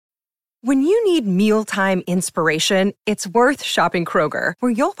When you need mealtime inspiration, it's worth shopping Kroger,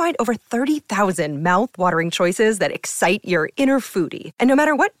 where you'll find over 30,000 mouth-watering choices that excite your inner foodie. And no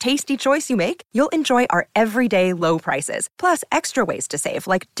matter what tasty choice you make, you'll enjoy our everyday low prices, plus extra ways to save,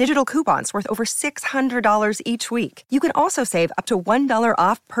 like digital coupons worth over $600 each week. You can also save up to $1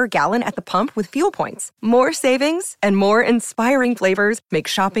 off per gallon at the pump with fuel points. More savings and more inspiring flavors make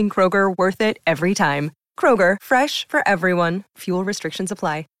shopping Kroger worth it every time. Kroger, fresh for everyone. Fuel restrictions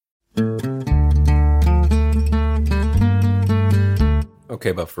apply.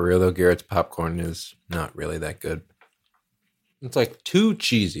 Okay, but for real though, Garrett's popcorn is not really that good. It's like too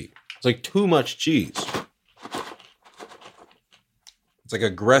cheesy. It's like too much cheese. It's like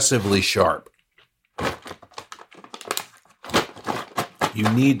aggressively sharp. You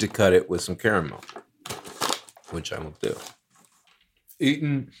need to cut it with some caramel, which I will do.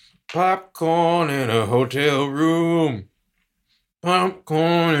 Eating popcorn in a hotel room.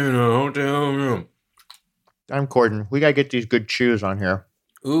 Popcorn in a hotel room. I'm Corden. We gotta get these good chews on here.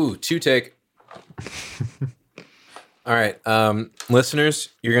 Ooh, chew take. All right, listeners,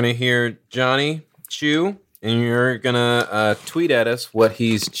 you're gonna hear Johnny chew, and you're gonna tweet at us what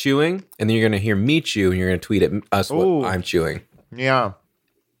he's chewing, and then you're gonna hear me chew, and you're gonna tweet at us what I'm chewing. Yeah.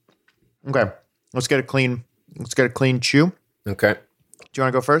 Okay. Let's get a clean chew. Okay. Do you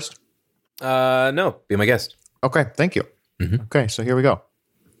want to go first? No. Be my guest. Okay. Thank you. Mm-hmm. Okay. So here we go.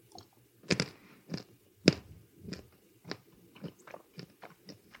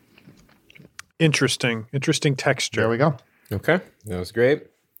 Interesting texture. There we go. Okay. That was great.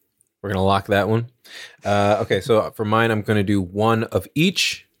 We're going to lock that one. Okay. So for mine, I'm going to do one of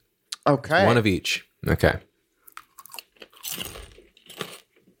each. Okay. One of each. Okay.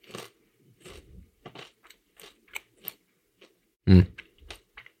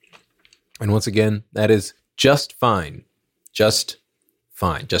 And once again, that is just fine. Just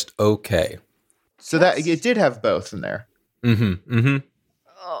fine. Just okay. So that it did have both in there. Mm-hmm. Mm-hmm.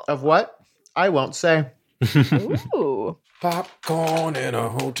 Of what? I won't say. Ooh. Popcorn in a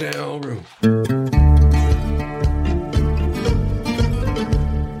hotel room.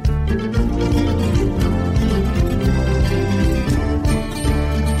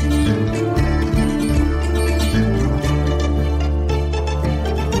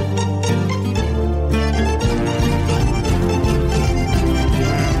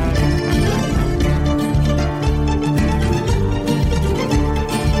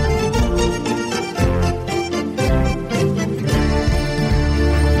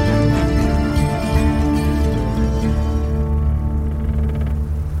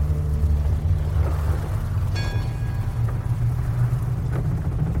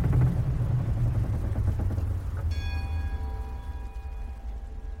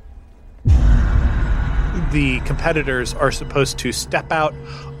 The competitors are supposed to step out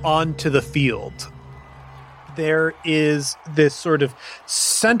onto the field. There is this sort of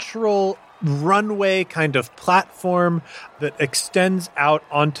central runway kind of platform that extends out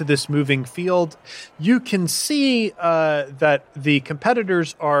onto this moving field. You can see that the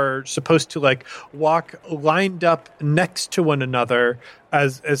competitors are supposed to like walk lined up next to one another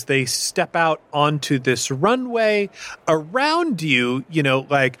as they step out onto this runway. Around you,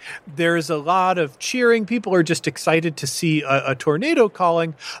 like there's a lot of cheering. People are just excited to see a tornado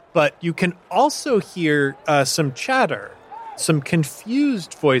calling, but you can also hear some chatter, some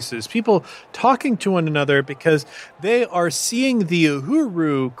confused voices, people talking to one another because they are seeing the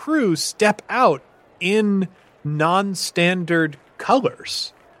Uhuru crew step out in non-standard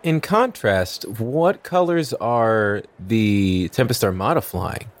colors. In contrast, what colors are the Tempest Armada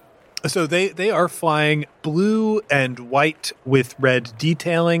flying? So they are flying blue and white with red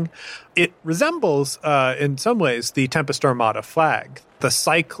detailing. It resembles, in some ways, the Tempest Armada flag, the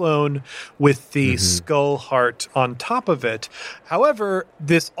cyclone with the skull heart on top of it. However,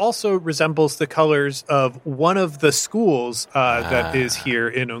 this also resembles the colors of one of the schools that is here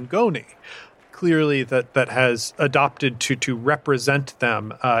in Ungoni. Clearly that has adopted to represent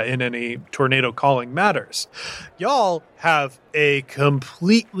them in any tornado calling matters. Y'all have a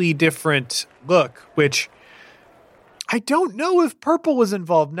completely different look, which I don't know if purple was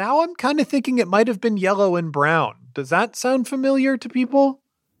involved. Now I'm kind of thinking it might have been yellow and brown. Does that sound familiar to people?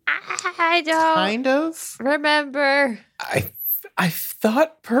 I don't Kind of. remember. I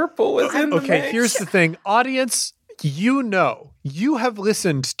thought purple was in the Okay, mix. here's the thing. Audience, you have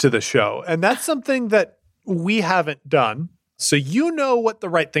listened to the show, and that's something that we haven't done. So you know what the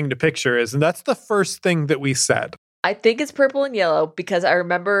right thing to picture is, and that's the first thing that we said. I think it's purple and yellow because I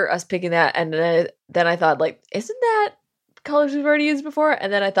remember us picking that, and then I thought, like, isn't that colors we've already used before?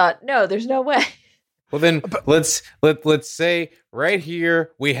 And then I thought, no, there's no way. Well, then let's say right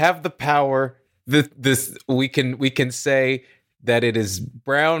here we have the power. This we can say that it is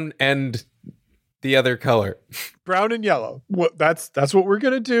brown and the other color. Brown and yellow. That's what we're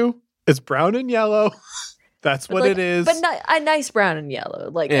gonna do. It's brown and yellow. That's what it is. But not a nice brown and yellow,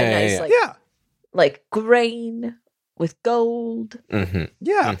 like Yeah, a nice yeah. like grain with gold. Mm-hmm.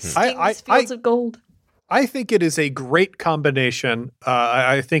 Yeah, Stings, fields of gold. I think it is a great combination.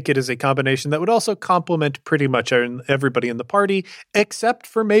 I think it is a combination that would also complement pretty much everybody in the party, except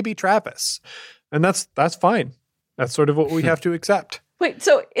for maybe Travis, and that's fine. That's sort of what we have to accept. Wait,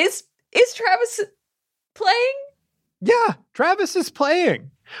 so is Travis playing? Yeah, Travis is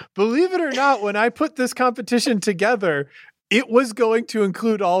playing. Believe it or not, when I put this competition together, it was going to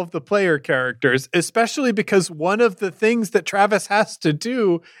include all of the player characters, especially because one of the things that Travis has to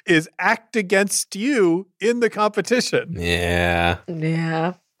do is act against you in the competition. Yeah.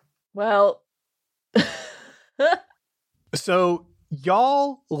 Yeah. Well. So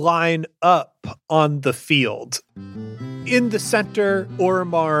y'all line up on the field. In the center,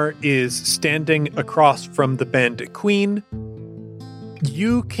 Ormar is standing across from the Bandit Queen.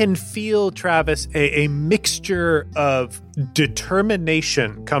 You can feel, Travis, a mixture of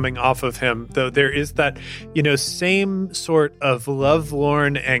determination coming off of him, though there is that, same sort of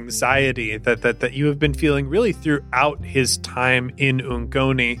lovelorn anxiety that you have been feeling really throughout his time in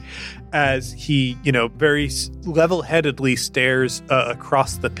Ungoni, as he, very level-headedly stares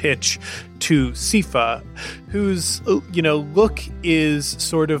across the pitch to Sifa, whose, look is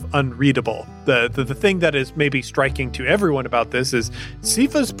sort of unreadable. The thing that is maybe striking to everyone about this is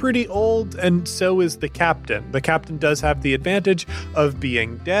Sifa's pretty old, and so is the captain. The captain does have the advantage of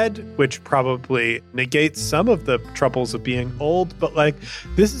being dead, which probably negates some of the troubles of being old, but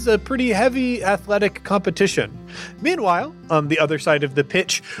this is a pretty heavy athletic competition. Meanwhile, on the other side of the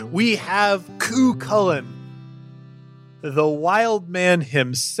pitch, we have Cú Chulainn, the wild man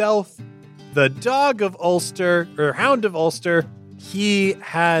himself, the dog of Ulster, or hound of Ulster. He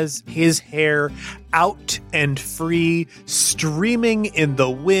has his hair out and free, streaming in the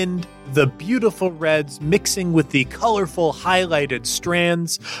wind, the beautiful reds mixing with the colorful highlighted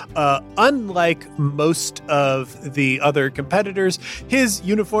strands. Unlike most of the other competitors, his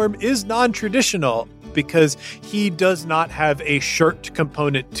uniform is non-traditional because he does not have a shirt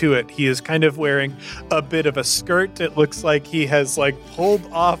component to it. He is kind of wearing a bit of a skirt. It looks like he has pulled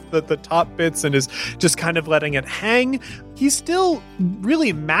off the top bits and is just kind of letting it hang. He still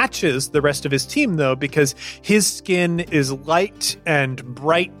really matches the rest of his team, though, because his skin is light and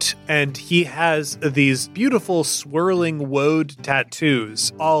bright, and he has these beautiful swirling woad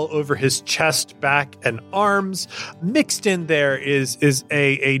tattoos all over his chest, back, and arms. Mixed in there is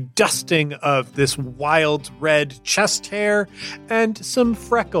a dusting of this wild red chest hair and some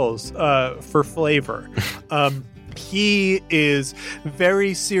freckles for flavor. He is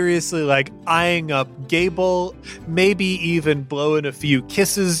very seriously eyeing up Gable, maybe even blowing a few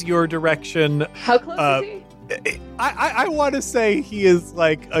kisses your direction. How close is he? I want to say he is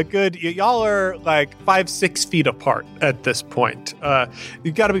a good, y'all are 5-6 feet apart at this point.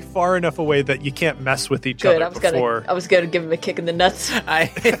 You've got to be far enough away that you can't mess with each other before. I was gonna give him a kick in the nuts. We'll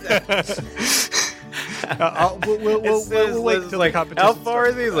wait until the competition how far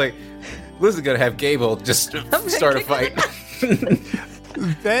is starts. he? Liz is gonna have Gable just start a fight.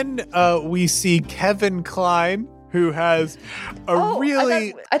 Then we see Kevin Kline, who has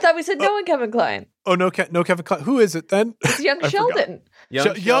really. I thought we said no one Kevin Kline. Oh no, no Kevin Kline. Who is it then? It's young Sheldon.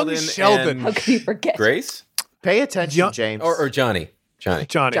 Young Sheldon. How could you forget? Grace? Pay attention, James. Or Johnny.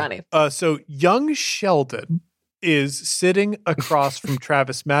 Johnny. So young Sheldon is sitting across from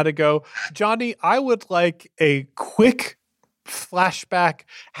Travis Madigo. Johnny, I would like a quick flashback.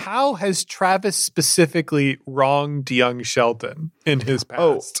 How has Travis specifically wronged young Sheldon in his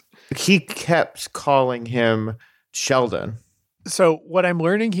past? He kept calling him Sheldon. So what I'm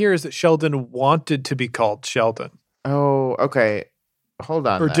learning here is that Sheldon wanted to be called Sheldon. Oh, okay. Hold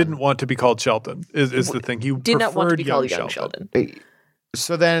on. Or then. didn't want to be called Sheldon is the thing. He did not want to be preferred called young Sheldon.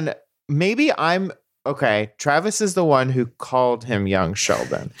 So then maybe okay, Travis is the one who called him young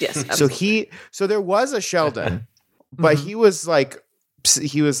Sheldon. Yes, absolutely. So there was a Sheldon, but he was like,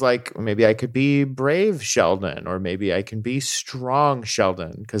 maybe I could be brave Sheldon, or maybe I can be strong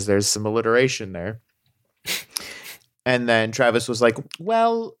Sheldon, because there's some alliteration there. And then Travis was like,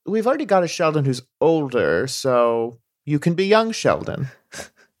 well, we've already got a Sheldon who's older, so you can be young Sheldon.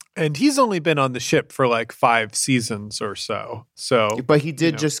 And he's only been on the ship for 5 seasons or so. But he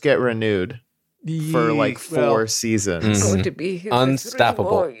did just get renewed for 4 seasons. Going to be here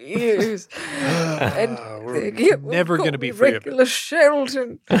Unstoppable. for 3 more years. And we're never going to be free of it. regular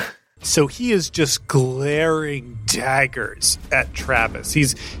Sheldon. So he is just glaring daggers at Travis.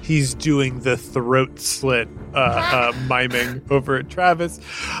 He's doing the throat slit miming over at Travis.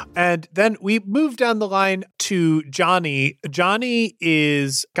 And then we move down the line to Johnny. Johnny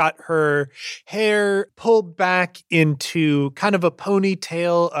is got her hair pulled back into kind of a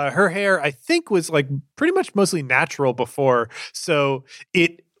ponytail. Her hair, I think, was like pretty much mostly natural before. So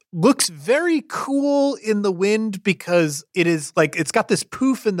it looks very cool in the wind because it is like it's got this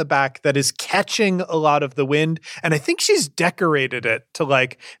poof in the back that is catching a lot of the wind, and I think she's decorated it to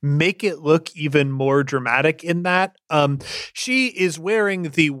like make it look even more dramatic in that. She is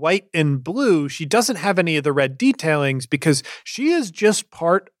wearing the white and blue. She doesn't have any of the red detailings because she is just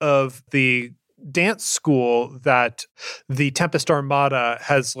part of the dance school that the Tempest Armada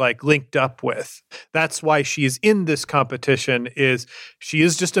has like linked up with. That's why she is in this competition, is she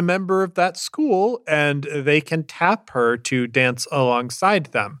is just a member of that school and they can tap her to dance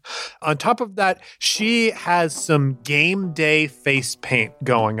alongside them. On top of that, she has some game day face paint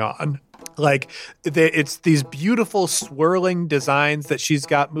going on. Like it's these beautiful swirling designs that she's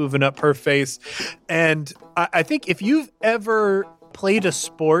got moving up her face. And I think if you've ever played a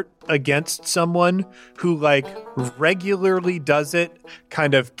sport against someone who like regularly does it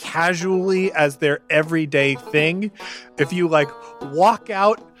kind of casually as their everyday thing, if you like walk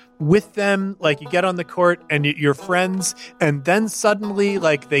out with them, like you get on the court and you're friends, and then suddenly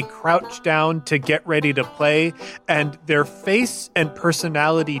like they crouch down to get ready to play and their face and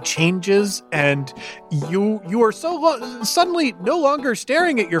personality changes, and you are suddenly no longer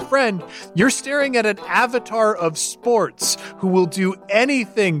staring at your friend, you're staring at an avatar of sports who will do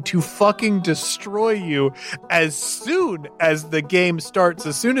anything to fucking destroy you as soon as the game starts,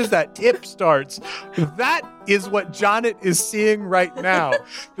 as soon as that tip starts. That is what Jonnet is seeing right now.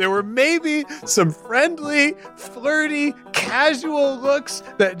 There were maybe some friendly, flirty, casual looks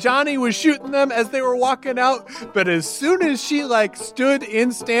that Johnny was shooting them as they were walking out, but as soon as she like stood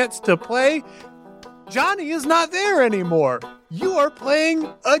in stance to play, Johnny is not there anymore. You are playing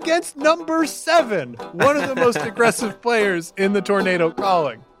against number 7, one of the most aggressive players in the Tornado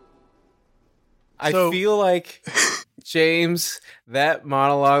Calling. I feel like, James, that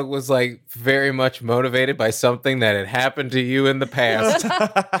monologue was like very much motivated by something that had happened to you in the past.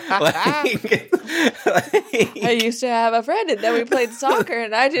 I used to have a friend, and then we played soccer,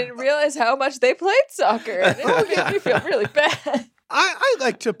 and I didn't realize how much they played soccer. And it made me feel really bad. I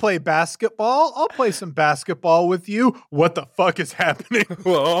like to play basketball. I'll play some basketball with you. What the fuck is happening?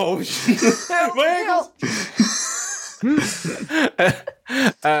 Whoa.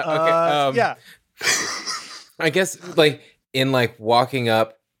 Okay. Yeah. I guess like in like walking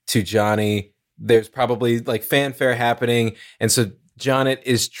up to Johnny, there's probably like fanfare happening. And so Jonnet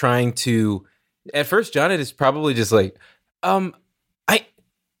is trying to, at first Jonnet is probably just like, hi,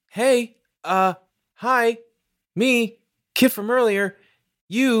 me, kid from earlier.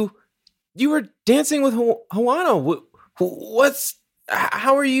 You were dancing with Juano.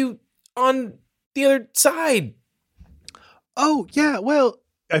 How are you on the other side? Oh, yeah, well,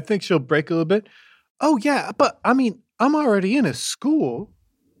 I think she'll break a little bit. Oh, yeah, but I mean, I'm already in a school.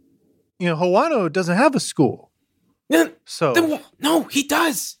 You know, Juano doesn't have a school. No, he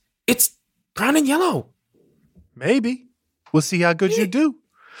does. It's brown and yellow. Maybe. We'll see how good you do.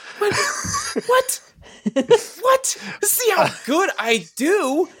 What? What? See how good I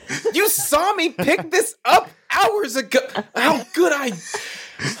do? You saw me pick this up hours ago. How good I...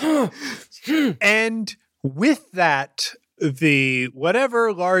 And with that, the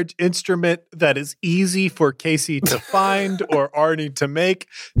whatever large instrument that is easy for Casey to find or Arnie to make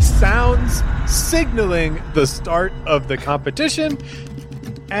sounds, signaling the start of the competition.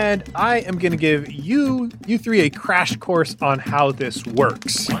 And I am going to give you three a crash course on how this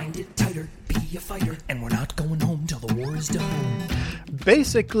works. Wind it tighter, be a fighter, and we're not going home till the war is done.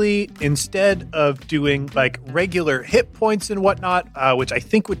 Basically, instead of doing like regular hit points and whatnot, which I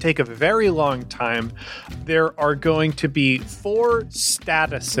think would take a very long time, there are going to be 4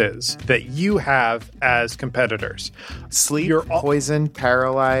 statuses that you have as competitors. Sleep, poison,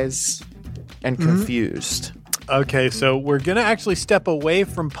 paralyze, and confused. Okay, so we're going to actually step away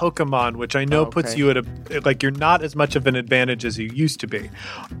from Pokemon, which I know puts you at like you're not as much of an advantage as you used to be.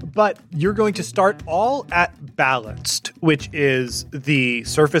 But you're going to start all at balanced, which is the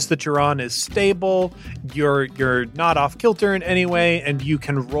surface that you're on is stable, you're not off kilter in any way, and you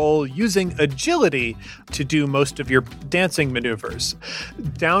can roll using agility to do most of your dancing maneuvers.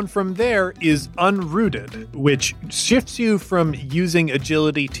 Down from there is unrooted, which shifts you from using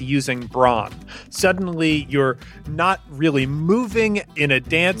agility to using brawn. Suddenly, your you're not really moving in a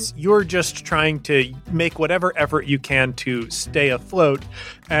dance. You're just trying to make whatever effort you can to stay afloat.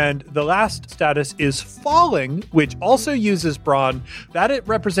 And the last status is falling, which also uses brawn. That it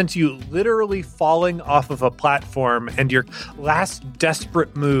represents you literally falling off of a platform and your last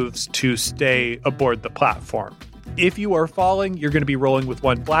desperate moves to stay aboard the platform. If you are falling, you're going to be rolling with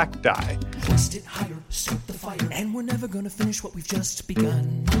 1 black die. Hoist it higher, start the fire, and we're never gonna finish what we've just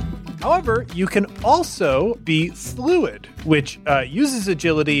begun. However, you can also be fluid, which uses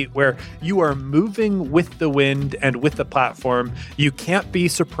agility where you are moving with the wind and with the platform. You can't be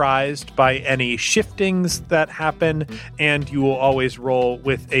surprised by any shiftings that happen, and you will always roll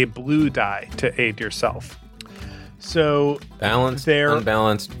with a blue die to aid yourself. So Balanced,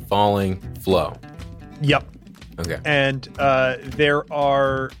 unbalanced, falling, flow. Yep. Okay. And there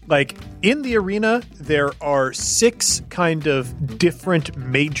are, like, in the arena, there are 6 kind of different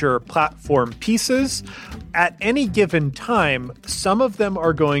major platform pieces. At any given time, some of them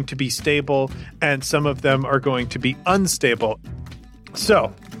are going to be stable and some of them are going to be unstable.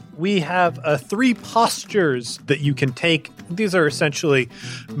 So we have 3 postures that you can take. These are essentially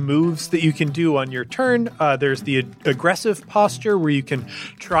moves that you can do on your turn. There's the aggressive posture where you can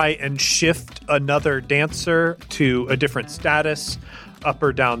try and shift another dancer to a different status up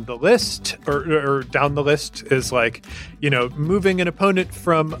or down the list, or down the list is like, moving an opponent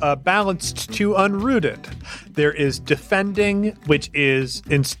from balanced to unrooted. There is defending, which is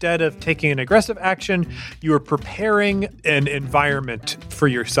instead of taking an aggressive action, you are preparing an environment for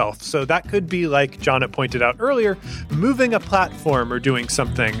yourself. So that could be, like John had pointed out earlier, moving a platform or doing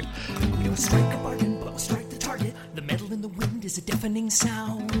something. We'll strike a bargain, blow, strike the target. The metal in the wind is a deafening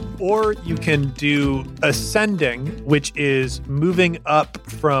sound. Or you can do ascending, which is moving up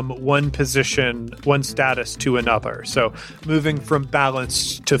from one position, one status to another. So moving from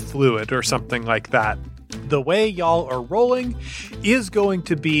balanced to fluid or something like that. The way y'all are rolling is going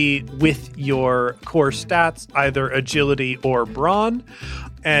to be with your core stats, either agility or brawn.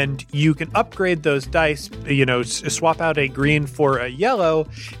 And you can upgrade those dice, swap out a green for a yellow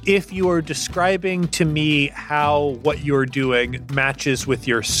if you are describing to me how what you're doing matches with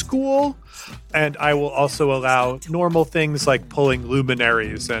your school. And I will also allow normal things like pulling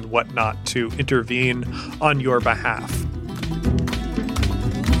luminaries and whatnot to intervene on your behalf.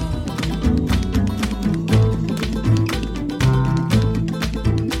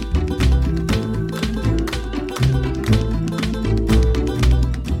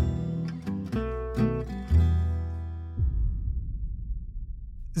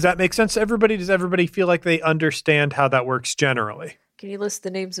 Does that make sense to everybody? Does everybody feel like they understand how that works generally? Can you list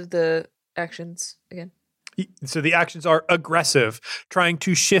the names of the actions again? So the actions are aggressive, trying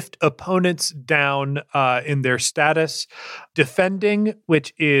to shift opponents down in their status. Defending,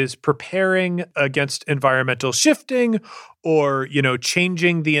 which is preparing against environmental shifting or,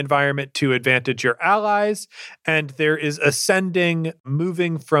 changing the environment to advantage your allies. And there is ascending,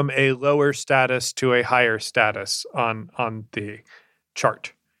 moving from a lower status to a higher status on the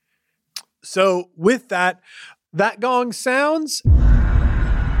chart. So with that gong sounds,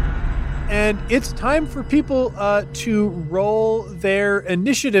 and it's time for people to roll their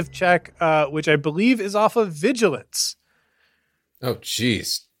initiative check, which I believe is off of vigilance. Oh,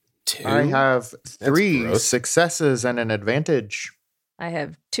 geez. 2? I have 3 gross. successes and an advantage. I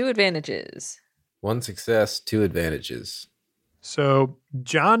have 2 advantages. 1 success, 2 advantages. So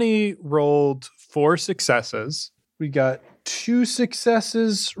Johnny rolled 4 successes. We got 2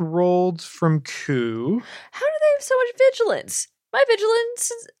 successes rolled from Koo. How do they have so much vigilance? My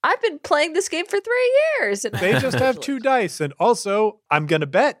vigilance, I've been playing this game for 3 years. And They just have 2 dice. And also, I'm going to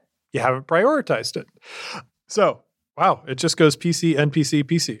bet you haven't prioritized it. So, wow, it just goes PC, NPC,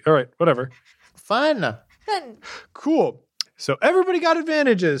 PC. All right, whatever. Fun. Then Cool. So everybody got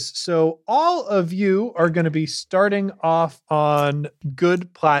advantages. So all of you are going to be starting off on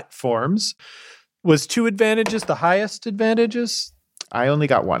good platforms. Was 2 advantages the highest advantages? I only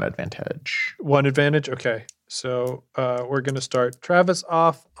got 1 advantage. 1 advantage? Okay. So we're going to start Travis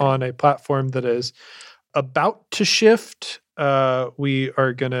off on a platform that is about to shift. We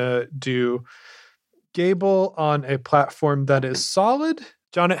are going to do Gable on a platform that is solid.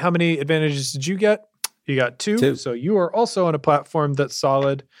 John, how many advantages did you get? You got 2. 2. So you are also on a platform that's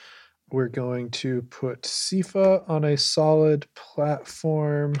solid. We're going to put Sifa on a solid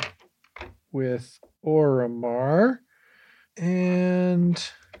platform with Oromar. And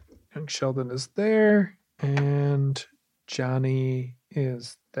Young Sheldon is there. And Johnny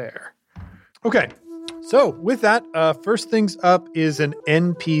is there. Okay. So with that, first things up is an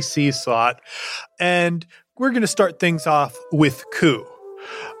NPC slot. And we're going to start things off with Koo.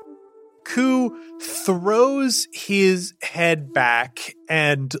 Koo throws his head back.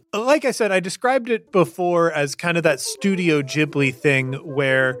 And like I said, I described it before as kind of that Studio Ghibli thing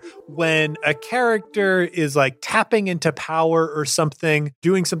where when a character is like tapping into power or something,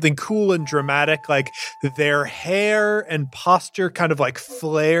 doing something cool and dramatic, like their hair and posture kind of like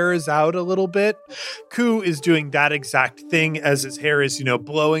flares out a little bit. Ku is doing that exact thing as his hair is,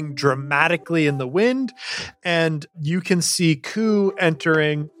 blowing dramatically in the wind. And you can see Ku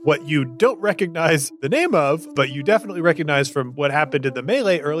entering what you don't recognize the name of, but you definitely recognize from what happened in the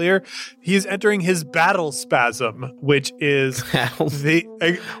melee earlier. He's entering his battle spasm, which is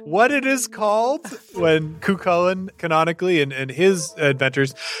what it is called when Ku Cullen canonically and his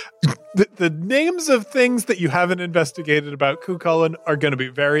adventures. The names of things that you haven't investigated about Ku Cullen are going to be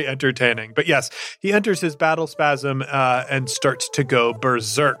very entertaining. But yes, he enters his battle spasm and starts to go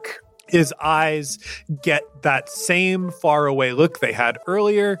berserk. His eyes get that same faraway look they had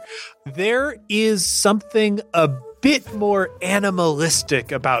earlier. There is something a bit more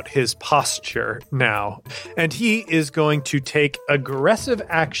animalistic about his posture now, and he is going to take aggressive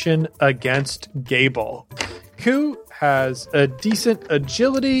action against Gable. Ku has a decent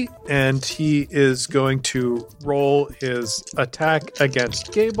agility, and he is going to roll his attack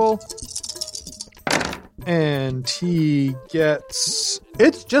against Gable. And he gets...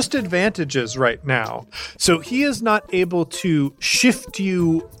 It's just advantages right now. So he is not able to shift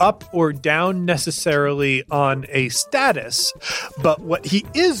you up or down necessarily on a status. But what he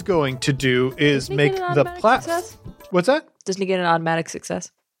is going to do is make the platform... What's that? Doesn't he get an automatic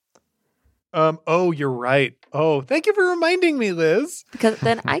success? Oh, you're right. Oh, thank you for reminding me, Liz. Because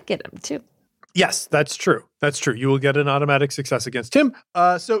then I get him too. Yes, that's true. That's true. You will get an automatic success against him.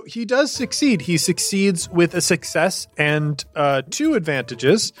 So he does succeed. He succeeds with a success and 2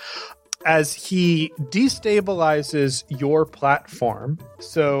 advantages as he destabilizes your platform.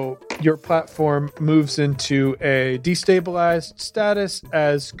 So your platform moves into a destabilized status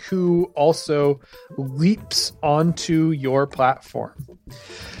as Ku also leaps onto your platform.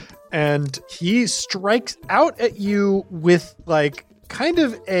 And he strikes out at you with kind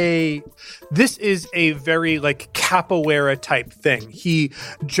of this is a very capoeira type thing. He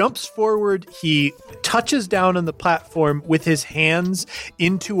jumps forward, he touches down on the platform with his hands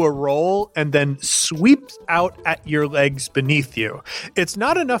into a roll and then sweeps out at your legs beneath you. It's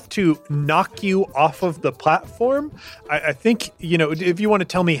not enough to knock you off of the platform. I think, if you want to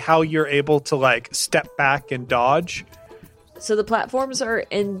tell me how you're able to step back and dodge. So the platforms are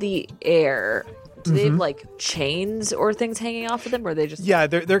in the air. Do they have chains or things hanging off of them, or are they just? Yeah,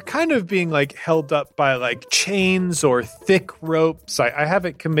 they're kind of being held up by chains or thick ropes. I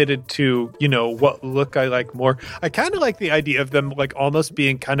haven't committed to what look I like more. I kind of like the idea of them almost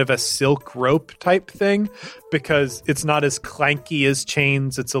being kind of a silk rope type thing because it's not as clanky as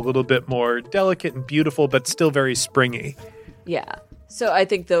chains. It's a little bit more delicate and beautiful, but still very springy. Yeah. So I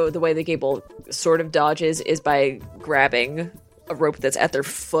think the way the Gable sort of dodges is by grabbing a rope that's at their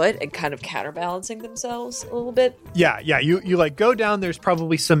foot and kind of counterbalancing themselves a little bit. Yeah. You go down, there's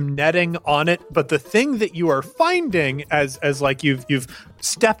probably some netting on it, but the thing that you are finding as you've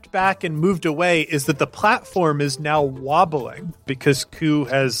stepped back and moved away is that the platform is now wobbling because Ku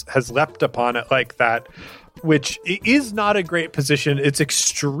has leapt upon it like that, which is not a great position. It's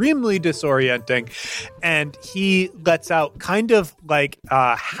extremely disorienting. And he lets out kind of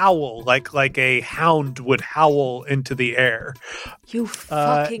a howl, like a hound would howl into the air. You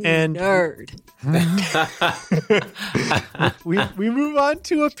fucking nerd. we move on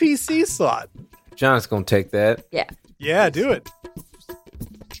to a PC slot. John's going to take that. Yeah. Yeah, do it.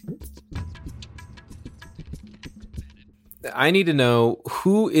 I need to know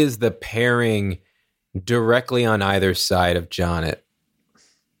who is the pairing directly on either side of Jonnet.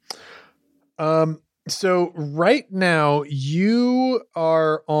 So right now you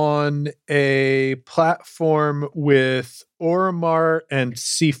are on a platform with Oromar and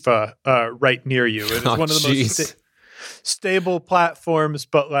Sifa right near you. It is one of the most stable platforms,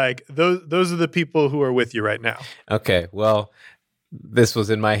 but those are the people who are with you right now. Okay, well, this was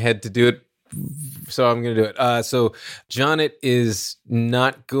in my head to do it, so I'm going to do it. So Jonnet is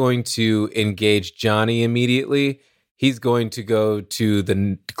not going to engage Johnny immediately. He's going to go to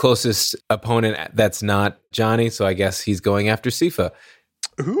the closest opponent that's not Johnny, so I guess he's going after Sifa.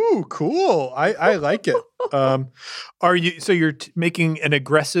 Ooh, cool. I like it. Are you? So you're making an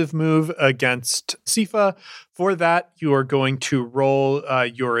aggressive move against Sifa. For that, you are going to roll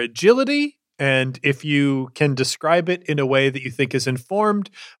your agility. And if you can describe it in a way that you think is informed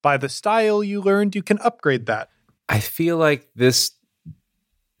by the style you learned, you can upgrade that. I feel like this...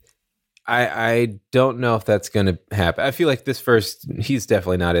 I don't know if that's going to happen. I feel like this first... He's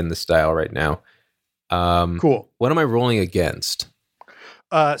definitely not in the style right now. Cool. What am I rolling against?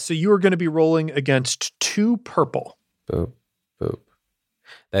 So you are going to be rolling against 2 purple. Boop, boop.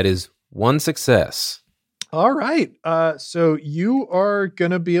 That is 1 success. All right. So you are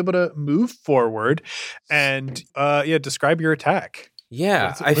going to be able to move forward and describe your attack. Yeah,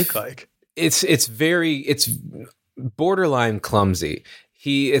 what does it look like? It's borderline clumsy.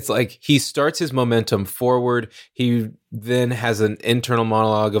 It's like he starts his momentum forward. He then has an internal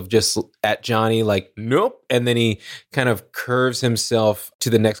monologue of just at Johnny, like, nope. And then he kind of curves himself to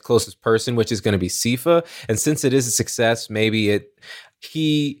the next closest person, which is going to be Sifa. And since it is a success,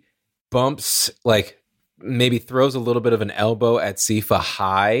 he bumps, like maybe throws a little bit of an elbow at Sifa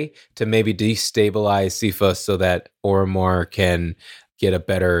high to maybe destabilize Sifa so that Oromar can get a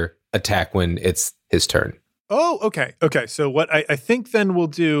better attack when it's his turn. Oh, okay. Okay. So what I think then we'll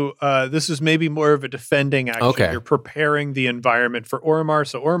do, this is maybe more of a defending action. Okay. You're preparing the environment for Oromar.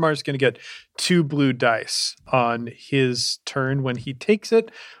 So Oromar's going to get 2 blue dice on his turn when he takes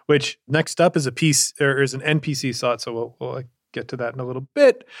it, which next up is an NPC slot. So we'll get to that in a little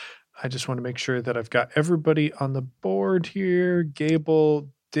bit. I just want to make sure that I've got everybody on the board here. Gable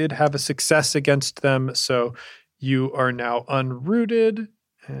did have a success against them. So you are now unrooted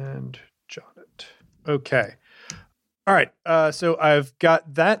and Jonnet. Okay. All right. So I've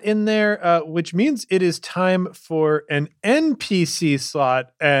got that in there, which means it is time for an NPC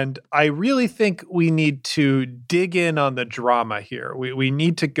slot. And I really think we need to dig in on the drama here. We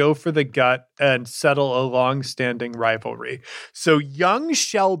need to go for the gut and settle a long-standing rivalry. So young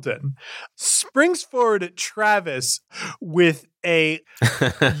Sheldon springs forward at Travis with a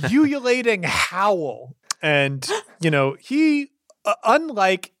ululating howl. And, he...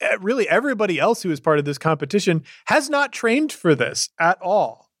 unlike really everybody else who is part of this competition, has not trained for this at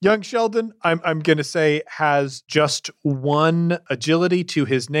all. Young Sheldon, I'm going to say, has just 1 agility to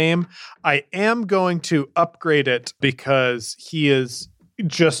his name. I am going to upgrade it because he is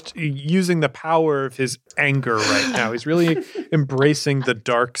just using the power of his anger right now. He's really embracing the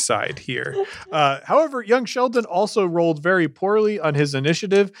dark side here. However, young Sheldon also rolled very poorly on his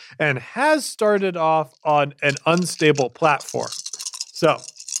initiative and has started off on an unstable platform.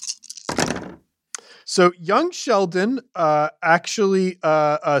 So young Sheldon actually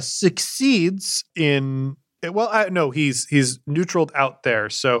succeeds in. No, he's neutraled out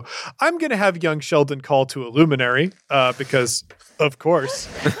there. So I'm going to have young Sheldon call to a luminary because, of course,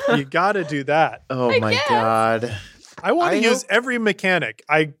 you got to do that. Oh my God. I want to use every mechanic.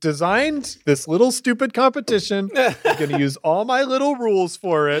 I designed this little stupid competition. I'm going to use all my little rules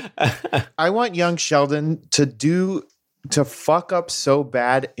for it. I want young Sheldon to fuck up so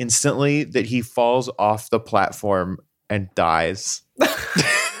bad instantly that he falls off the platform and dies.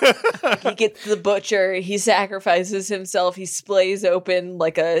 He gets the butcher, he sacrifices himself, he splays open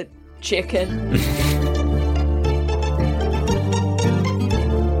like a chicken.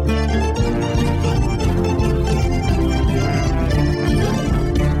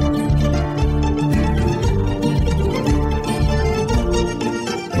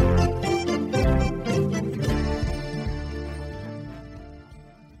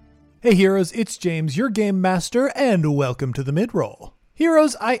 Hey heroes, it's James, your game master, and welcome to the mid-roll.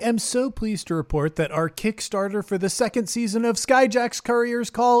 Heroes, I am so pleased to report that our Kickstarter for the 2nd season of Skyjack's Courier's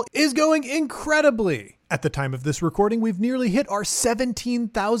Call is going incredibly. At the time of this recording, we've nearly hit our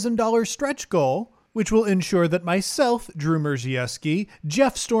 $17,000 stretch goal, which will ensure that myself, Drew Merzieski,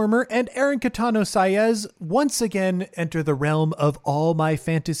 Jeff Stormer, and Aaron Catano Saez once again enter the realm of all my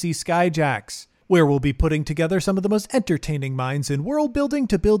fantasy Skyjacks, where we'll be putting together some of the most entertaining minds in world building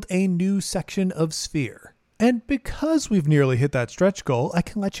to build a new section of Sphere. And because we've nearly hit that stretch goal, I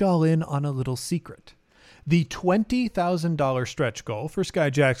can let y'all in on a little secret. The $20,000 stretch goal for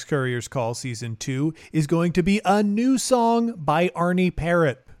Skyjack's Courier's Call Season 2 is going to be a new song by Arnie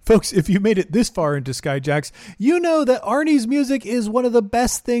Parrott. Folks, if you made it this far into Skyjacks, you know that Arnie's music is one of the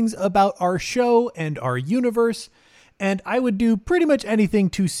best things about our show and our universe, and I would do pretty much anything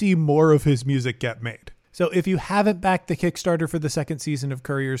to see more of his music get made. So if you haven't backed the Kickstarter for the 2nd season of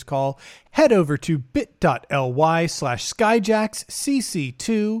Courier's Call, head over to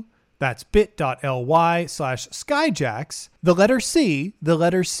bit.ly/SkyjacksCC2. That's bit.ly/Skyjacks, the letter C,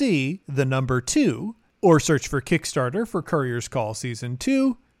 the number 2, or search for Kickstarter for Courier's Call Season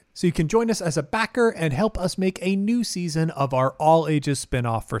 2, so you can join us as a backer and help us make a new season of our all-ages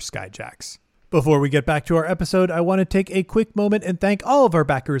spin-off for Skyjacks. Before we get back to our episode, I want to take a quick moment and thank all of our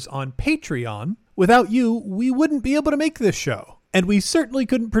backers on Patreon. Without you, we wouldn't be able to make this show. And we certainly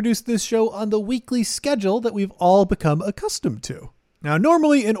couldn't produce this show on the weekly schedule that we've all become accustomed to. Now,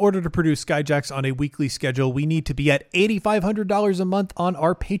 normally, in order to produce Skyjacks on a weekly schedule, we need to be at $8,500 a month on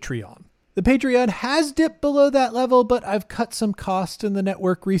our Patreon. The Patreon has dipped below that level, but I've cut some costs in the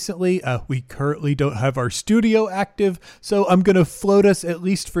network recently. We currently don't have our studio active, so I'm going to float us at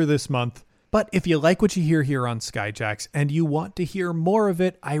least for this month. But if you like what you hear here on Skyjacks and you want to hear more of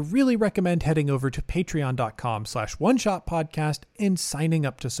it, I really recommend heading over to patreon.com/oneshotpodcast and signing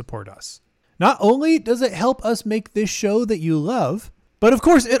up to support us. Not only does it help us make this show that you love, but of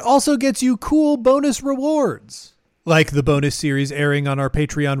course it also gets you cool bonus rewards. Like the bonus series airing on our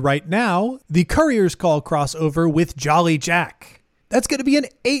Patreon right now, the Courier's Call crossover with Jolly Jack. That's going to be an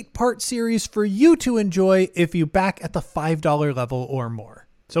 8-part series for you to enjoy if you back at the $5 level or more.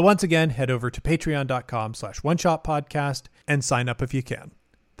 So once again, head over to patreon.com/oneshotpodcast and sign up if you can.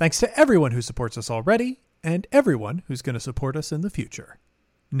 Thanks to everyone who supports us already and everyone who's going to support us in the future.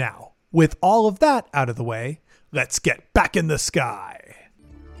 Now, with all of that out of the way, let's get back in the sky.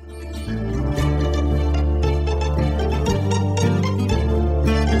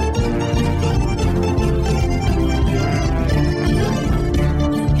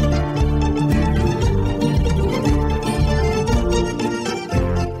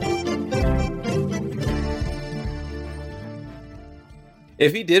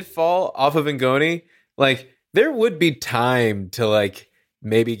 If he did fall off of Ingoni, like, there would be time to, like,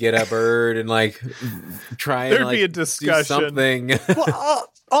 maybe get a bird and, like, try and, There'd like, be a discussion. do something.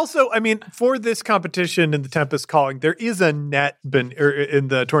 Well, also, I mean, for this competition in the Tempest Calling, there is a net, in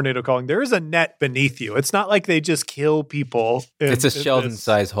the Tornado Calling, there is a net beneath you. It's not like they just kill people. It's a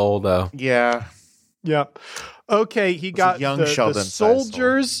Sheldon-size hole, though. Yeah. Yep. Okay, he got young the Sheldon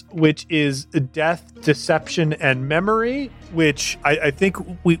Soldiers, which is Death, Deception, and Memory, which I think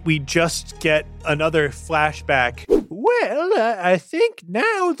we just get another flashback. Well, I think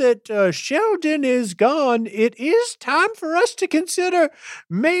now that Sheldon is gone, it is time for us to consider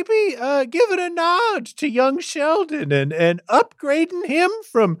maybe giving a nod to young Sheldon and upgrading him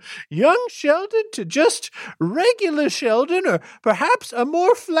from young Sheldon to just regular Sheldon, or perhaps a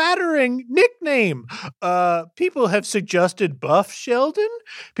more flattering nickname. People have suggested Buff Sheldon.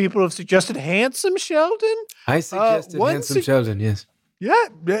 People have suggested Handsome Sheldon. I suggested Handsome Sheldon, yes. Yeah,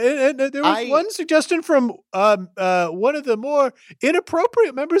 and there was one suggestion from one of the more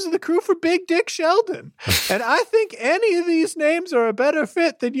inappropriate members of the crew for Big Dick Sheldon. And I think any of these names are a better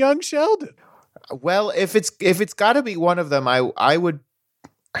fit than young Sheldon. Well, if it's got to be one of them, I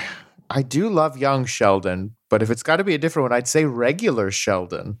do love young Sheldon, but if it's got to be a different one, I'd say regular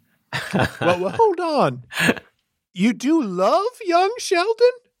Sheldon. well, hold on. You do love young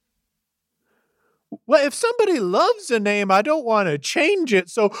Sheldon? Well, if somebody loves a name, I don't want to change it,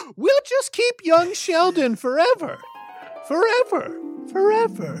 so we'll just keep young Sheldon forever. Forever.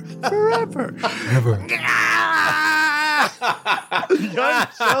 Forever. Forever. Forever. Young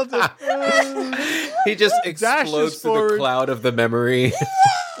Sheldon. He just explodes through the cloud of the memory.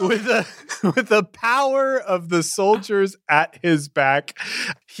 With the power of the soldiers at his back,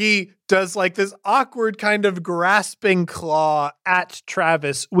 he does like this awkward kind of grasping claw at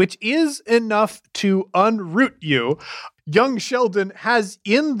Travis, which is enough to unroot you. Young Sheldon has,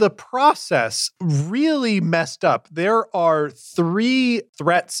 in the process, really messed up. There are 3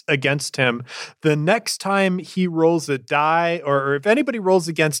 threats against him. The next time he rolls a die, or if anybody rolls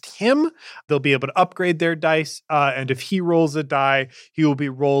against him, they'll be able to upgrade their dice. And if he rolls a die, he will be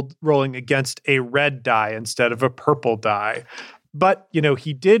rolling against a red die instead of a purple die. But, you know,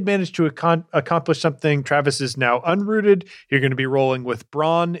 he did manage to accomplish something. Travis is now unrooted. You're going to be rolling with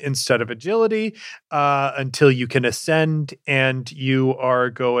brawn instead of agility until you can ascend, and you are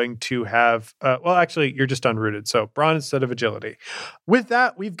going to have, well, actually, you're just unrooted. So brawn instead of agility. With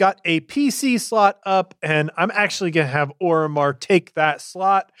that, we've got a PC slot up, and I'm actually going to have Oromar take that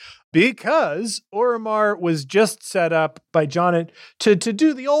slot, because Oromar was just set up by Jonnet to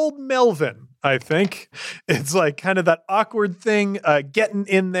do the old Melvin, I think. It's like kind of that awkward thing, getting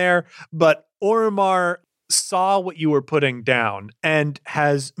in there, but Oromar saw what you were putting down and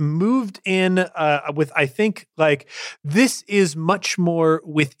has moved in with, I think, like, this is much more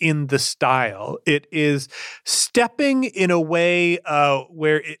within the style. It is stepping in a way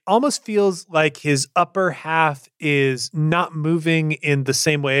where it almost feels like his upper half is not moving in the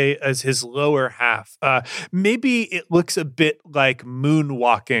same way as his lower half. Maybe it looks a bit like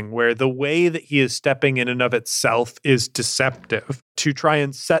moonwalking, where the way that he is stepping in and of itself is deceptive to try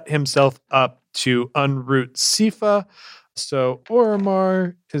and set himself up to unroot Sifa. So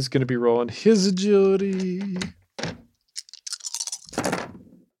Oromar is going to be rolling his agility.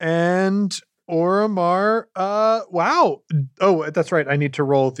 And Oromar, wow. Oh, that's right. I need to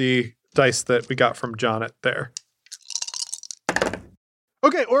roll the dice that we got from Jonnet there.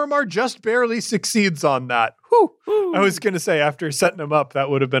 Okay, Oromar just barely succeeds on that. Whew. I was going to say, after setting him up,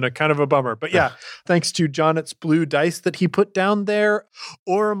 that would have been a kind of a bummer. But yeah, thanks to Jonet's blue dice that he put down there,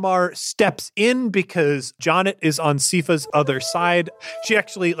 Oromar steps in because Jonet is on Sifa's other side. She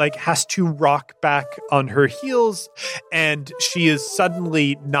actually has to rock back on her heels, and she is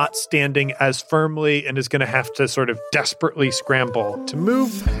suddenly not standing as firmly and is going to have to sort of desperately scramble to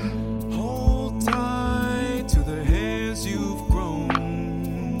move. Hold tight to the hairs you've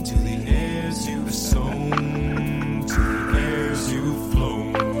grown, to the airs you've sown, to the airs you've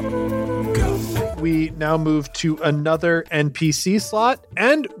flown. Go. We now move to another NPC slot,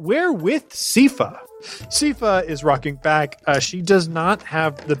 and we're with Sifa. Sifa is rocking back. She does not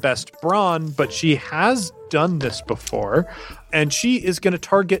have the best brawn, but she has done this before, and she is going to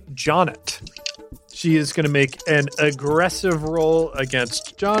target Jonet. She is going to make an aggressive roll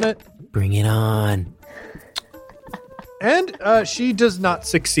against Jonet. Bring it on. And she does not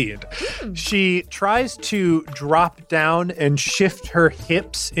succeed. She tries to drop down and shift her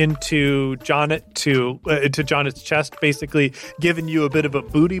hips into Jonet into Jonet's chest, basically giving you a bit of a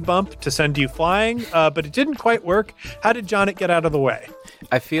booty bump to send you flying. But it didn't quite work. How did Jonet get out of the way?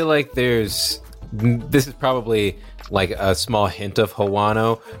 I feel like this is probably like a small hint of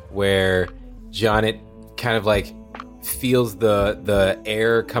Hawano, where Jonet kind of feels the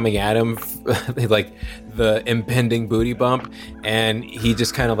air coming at him, like the impending booty bump, and he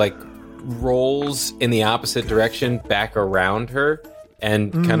just kind of rolls in the opposite direction back around her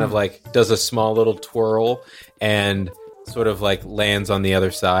and kind of does a small little twirl and sort of lands on the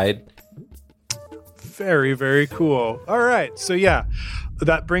other side. Very, very cool. All right. So yeah,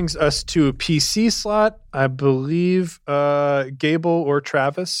 that brings us to a PC slot. I believe Gable or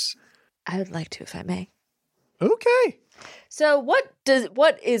Travis. I would like to, if I may. Okay. So what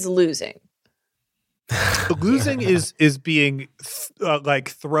is losing? Losing is being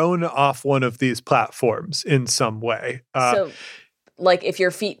thrown off one of these platforms in some way. So if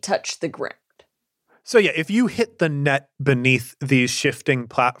your feet touch the ground. So yeah, if you hit the net beneath these shifting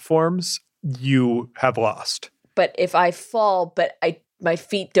platforms, you have lost. But if I fall, but my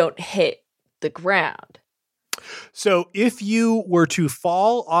feet don't hit the ground. So if you were to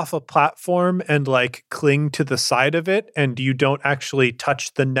fall off a platform and cling to the side of it and you don't actually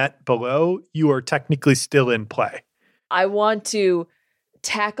touch the net below, you are technically still in play. I want to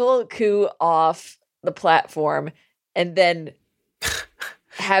tackle Ku off the platform and then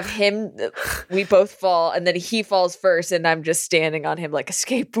have him, we both fall, and then he falls first and I'm just standing on him like a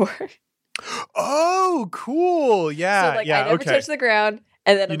skateboard. Oh, cool. Yeah. So I never touch the ground.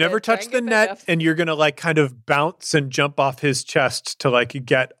 And then you never touch the net, and you're gonna kind of bounce and jump off his chest to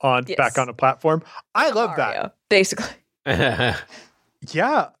get on back on a platform. I love Mario, that. Basically.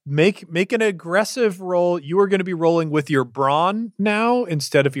 Yeah, make an aggressive roll. You are going to be rolling with your brawn now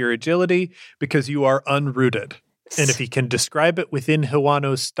instead of your agility because you are unrooted. And if you can describe it within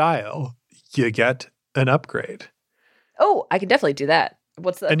Hawano's style, you get an upgrade. Oh, I can definitely do that.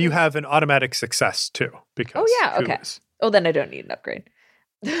 What's that? And you have an automatic success too. Because okay. Oh, then I don't need an upgrade.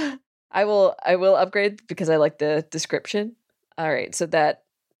 I will upgrade because I like the description. All right, so that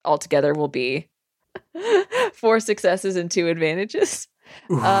altogether will be 4 successes and 2 advantages.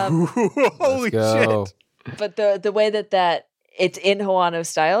 Holy shit! But the way that it's in Hawano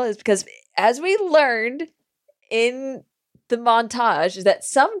style is because, as we learned in the montage, is that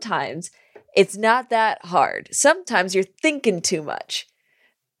sometimes it's not that hard. Sometimes you're thinking too much.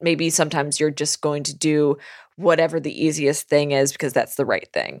 Maybe sometimes you're just going to do whatever the easiest thing is because that's the right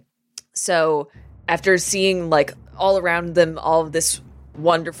thing. So after seeing all around them all of this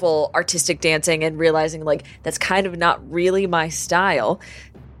wonderful artistic dancing and realizing that's kind of not really my style,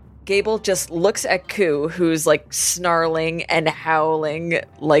 Gable just looks at Ku, who's snarling and howling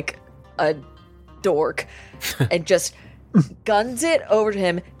like a dork, and just guns it over to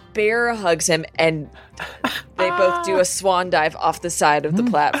him. Bear hugs him, and they both do a swan dive off the side of the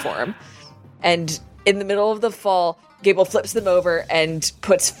platform. And in the middle of the fall, Gable flips them over and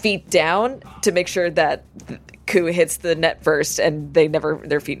puts feet down to make sure that Ku hits the net first, and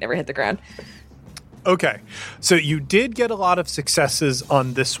their feet never hit the ground. Okay, so you did get a lot of successes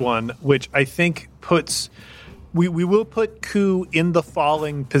on this one, which I think puts... We will put Ku in the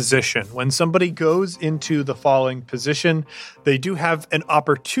falling position. When somebody goes into the falling position, they do have an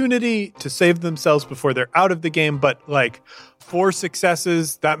opportunity to save themselves before they're out of the game, but 4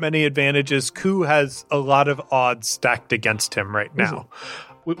 successes, that many advantages, Ku has a lot of odds stacked against him right now,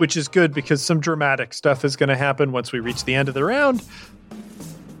 which is good because some dramatic stuff is going to happen once we reach the end of the round.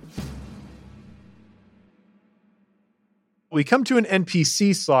 We come to an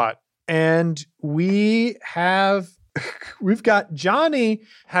NPC slot, and we have We've got Johnny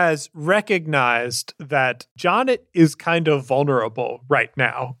has recognized that Jonnet is kind of vulnerable right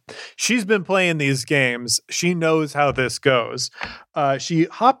now. She's been playing these games. She knows how this goes. She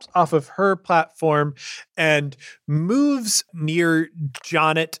hops off of her platform and moves near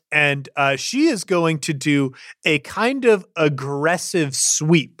Jonnet, and she is going to do a kind of aggressive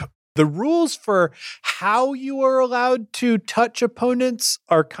sweep. The rules for how you are allowed to touch opponents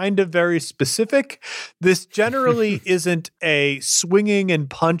are kind of very specific. This generally isn't a swinging and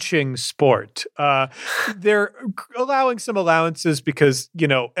punching sport. They're allowing some allowances because, you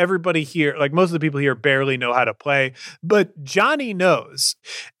know, everybody here, like most of the people here barely know how to play, but Johnny knows.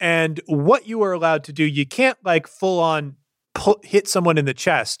 And what you are allowed to do, you can't like full on hit someone in the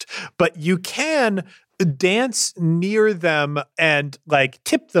chest, but you can dance near them and like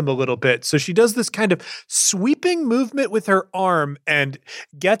tip them a little bit. So she does this kind of sweeping movement with her arm and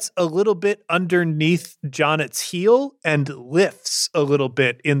gets a little bit underneath Jonnet's heel and lifts a little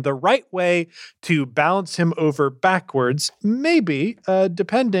bit in the right way to balance him over backwards, maybe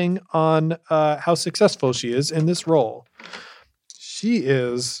depending on how successful she is in this role. She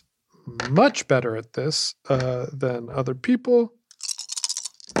is much better at this than other people.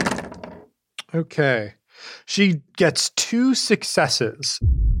 Okay. She gets 2 successes.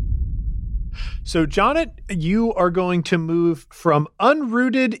 So, Jonnet, you are going to move from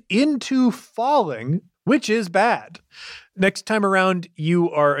unrooted into falling, which is bad. Next time around, you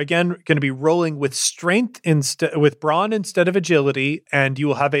are again going to be rolling with strength with brawn instead of agility, and you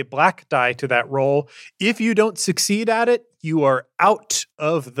will have a black die to that roll. If you don't succeed at it, you are out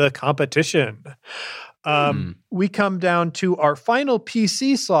of the competition. We come down to our final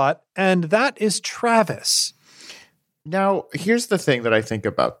PC slot, and that is Travis. Now, here's the thing that I think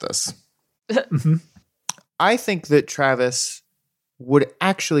about this. I think that Travis would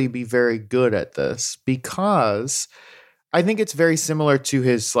actually be very good at this because I think it's very similar to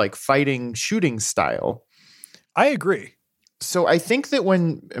his like fighting shooting style. I agree. So I think that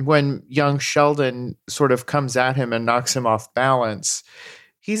when young Sheldon sort of comes at him and knocks him off balance,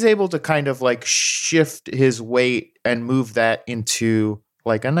 he's able to kind of like shift his weight and move that into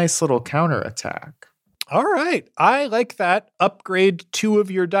like a nice little counterattack. All right. I like that. Upgrade 2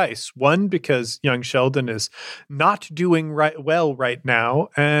 of your dice. 1, because young Sheldon is not doing well right now.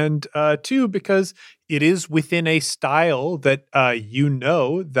 And 2, because it is within a style that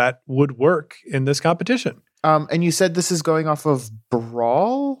that would work in this competition. And you said this is going off of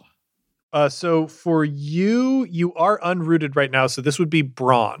Brawl? So for you, you are unrooted right now. So this would be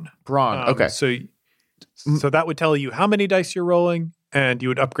Brawn. Brawn. Okay. So that would tell you how many dice you're rolling, and you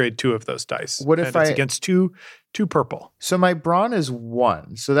would upgrade 2 of those dice. What if it's against two purple? So my Brawn is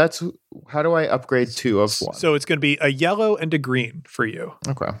 1. So that's how do I upgrade 2 of 1? So it's going to be a yellow and a green for you.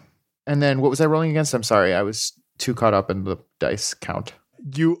 Okay. And then what was I rolling against? I'm sorry, I was too caught up in the dice count.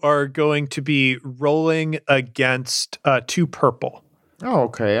 You are going to be rolling against 2 purple. Oh,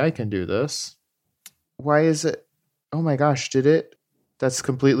 okay. I can do this. Why is it? Oh my gosh, did it? That's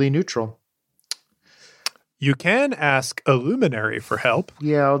completely neutral. You can ask a luminary for help.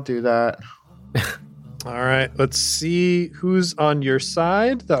 Yeah, I'll do that. All right. Let's see who's on your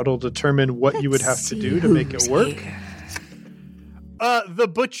side. That'll determine what you would have to do to make it work. The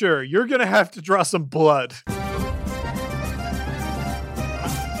butcher. You're going to have to draw some blood.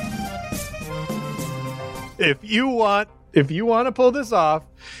 If you want to pull this off,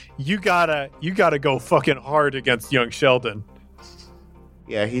 you gotta go fucking hard against young Sheldon.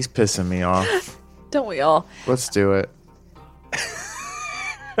 Yeah, he's pissing me off. Don't we all? Let's do it.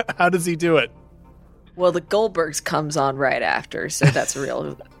 How does he do it? Well, the Goldbergs comes on right after, so that's a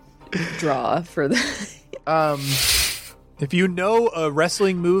real draw for the. If you know a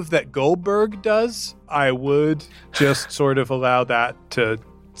wrestling move that Goldberg does, I would just sort of allow that to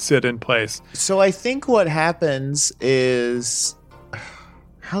sit in place. So I think what happens is,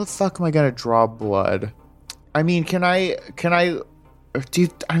 how the fuck am I gonna draw blood? I mean, do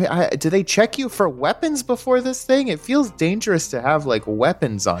they check you for weapons before this thing? It feels dangerous to have like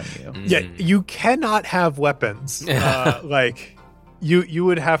weapons on you. Yeah, you cannot have weapons. Like you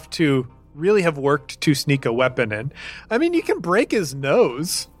would have to really have worked to sneak a weapon in. I mean, you can break his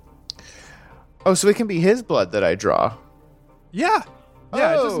nose. Oh, so it can be his blood that I draw. Yeah.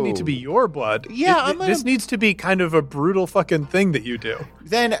 Yeah, It doesn't need to be your blood. Yeah, this needs to be kind of a brutal fucking thing that you do.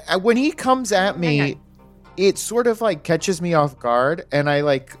 Then when he comes at me, it sort of like catches me off guard, and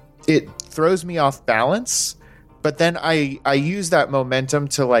it throws me off balance. But then I use that momentum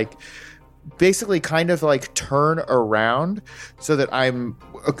to like basically kind of like turn around so that I'm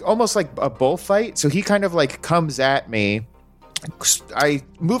almost like a bullfight. So he kind of like comes at me, I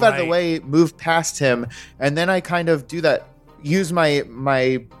move out of the Right. way, move past him, and then I kind of do that. Use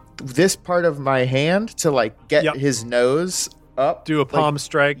my this part of my hand to like get Yep. his nose up. Do a palm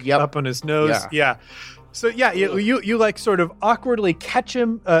strike yep. up on his nose. Yeah. Yeah. So yeah, you like sort of awkwardly catch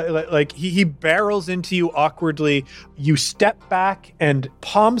him, like he barrels into you awkwardly. You step back and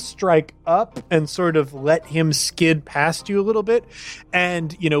palm strike up and sort of let him skid past you a little bit.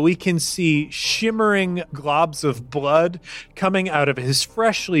 And, we can see shimmering globs of blood coming out of his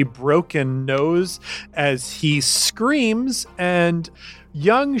freshly broken nose as he screams. And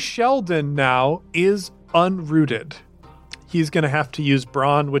young Sheldon now is unrooted. He's going to have to use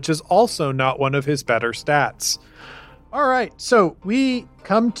Brawn, which is also not one of his better stats. All right, so we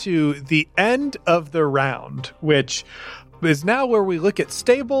come to the end of the round, which is now where we look at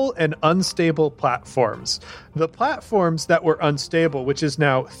stable and unstable platforms. The platforms that were unstable, which is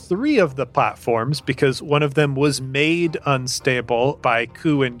now 3 of the platforms, because one of them was made unstable by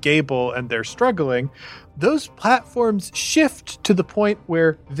Ku and Gable, and they're struggling. Those platforms shift to the point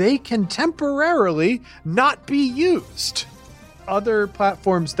where they can temporarily not be used. Other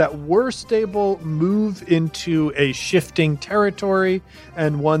platforms that were stable move into a shifting territory,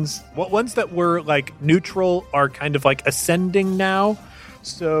 and ones that were like neutral are kind of like ascending now.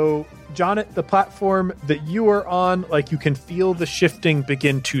 So, Jonnet, the platform that you are on, like you can feel the shifting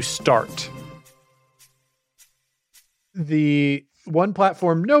begin to start. The one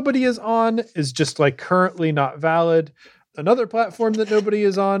platform nobody is on is just like currently not valid. Another platform that nobody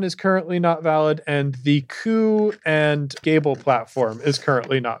is on is currently not valid, and the Ku and Gable platform is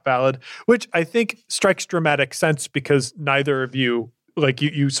currently not valid, which I think strikes dramatic sense because neither of you, like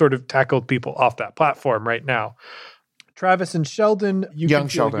you sort of tackled people off that platform right now. Travis and Sheldon, you Young can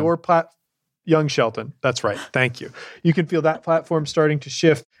feel Sheldon. your Young Sheldon, that's right. Thank you. You can feel that platform starting to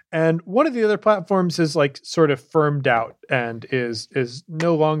shift. And one of the other platforms is like sort of firmed out and is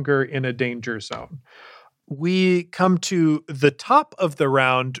no longer in a danger zone. We come to the top of the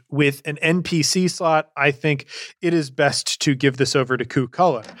round with an NPC slot. I think it is best to give this over to Ku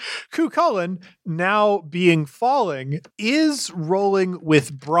Cullen. Ku Cullen, now being falling, is rolling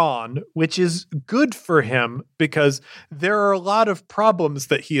with Brawn, which is good for him because there are a lot of problems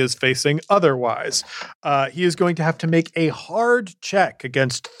that he is facing otherwise. He is going to have to make a hard check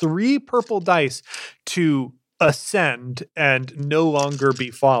against 3 purple dice to ascend and no longer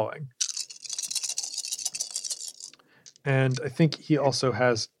be falling. And I think he also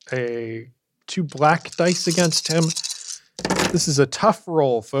has 2 black dice against him. This is a tough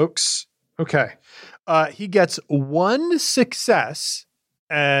roll, folks. Okay. He gets 1 success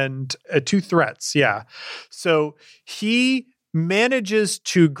and 2 threats. Yeah. So he manages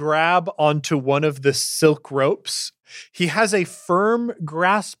to grab onto one of the silk ropes. He has a firm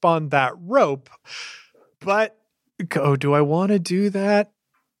grasp on that rope, but do I want to do that?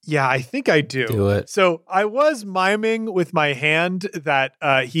 Yeah, I think I do. Do it. So I was miming with my hand that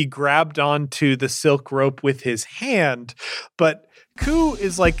he grabbed onto the silk rope with his hand, but Ku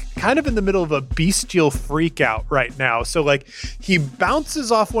is like kind of in the middle of a bestial freak out right now. So like he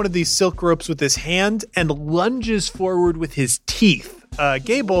bounces off one of these silk ropes with his hand and lunges forward with his teeth.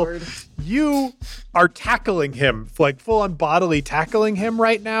 Gable, you are tackling him, like full on bodily tackling him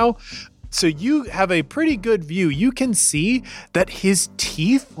right now. So you have a pretty good view. You can see that his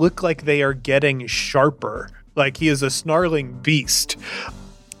teeth look like they are getting sharper, like he is a snarling beast.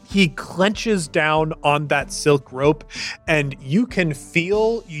 He clenches down on that silk rope, and you can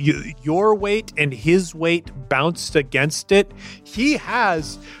feel your weight and his weight bounced against it. He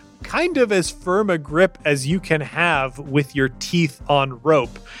has kind of as firm a grip as you can have with your teeth on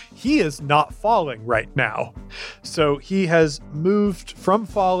rope. He is not falling right now. So he has moved from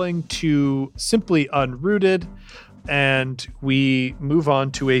falling to simply unrooted, and we move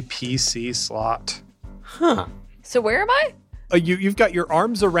on to a PC slot. Huh. So where am I? You've got your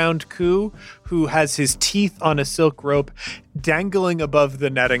arms around Ku, who has his teeth on a silk rope dangling above the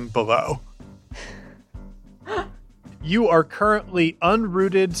netting below. You are currently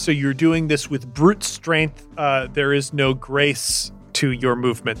unrooted, so you're doing this with brute strength. There is no grace to your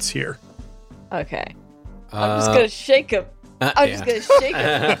movements here. Okay. I'm just going to shake him. I'm just going to shake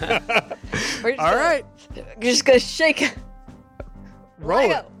him. All right. I'm just going to shake him.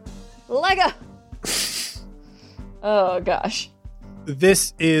 Roll it. Lego. Oh, gosh.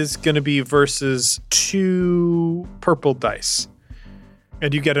 This is going to be versus 2 purple dice.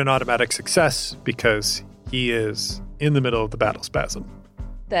 And you get an automatic success because he is in the middle of the battle spasm.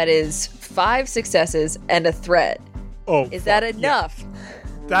 That is 5 successes and a threat. Oh, Is that enough?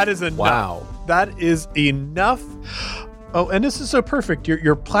 That is enough. Wow. That is enough. Oh, and this is so perfect.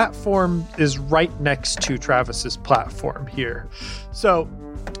 Your platform is right next to Travis's platform here. So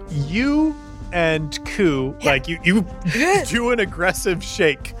you and Ku, like you do an aggressive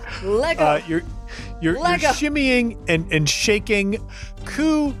shake. Lego. You're Lego. shimmying and shaking.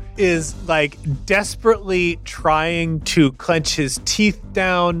 Ku is like desperately trying to clench his teeth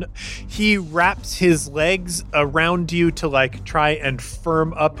down. He wraps his legs around you to like try and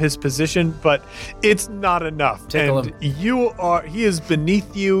firm up his position, but it's not enough. Tickle and he is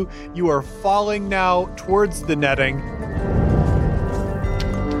beneath you. You are falling now towards the netting.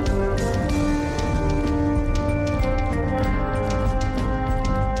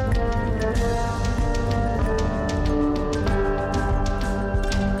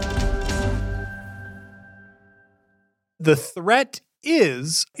 The threat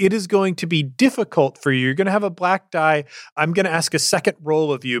is it is going to be difficult for you. You're going to have a black die. I'm going to ask a second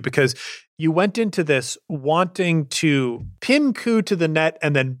roll of you because you went into this wanting to pin Ku to the net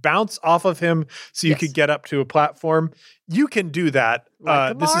and then bounce off of him so you could get up to a platform. You can do that.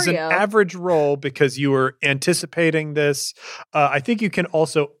 Like this is an Mario. average roll because you were anticipating this. I think you can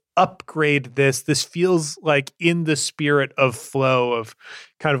also upgrade this. This feels like in the spirit of flow of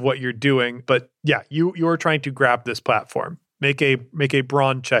kind of what you're doing. But yeah, you're trying to grab this platform. Make a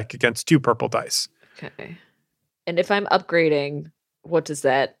brawn check against 2 purple dice. Okay. And if I'm upgrading, what does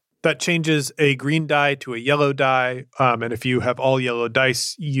that? That changes a green die to a yellow die. And if you have all yellow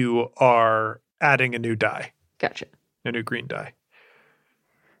dice, you are adding a new die, Gotcha. a new green die.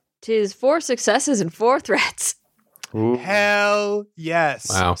 'Tis 4 successes and 4 threats. Hell yes.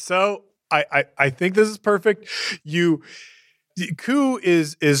 Wow. So I think this is perfect. Ku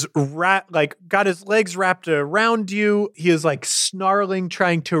is got his legs wrapped around you. He is like snarling,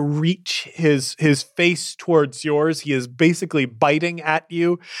 trying to reach his face towards yours. He is basically biting at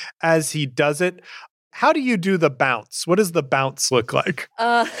you as he does it. How do you do the bounce? What does the bounce look like?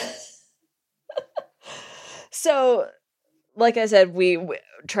 So, like I said, we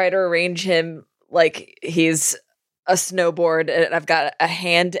try to arrange him like he's a snowboard, and I've got a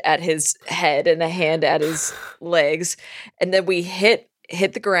hand at his head and a hand at his legs, and then we hit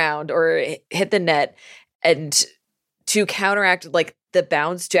the ground or hit the net, and to counteract like the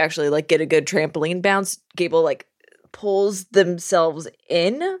bounce to actually like get a good trampoline bounce, Gable like pulls themselves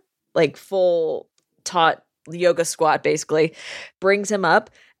in like full taut yoga squat, basically brings him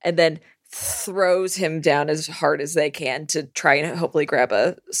up and then throws him down as hard as they can to try and hopefully grab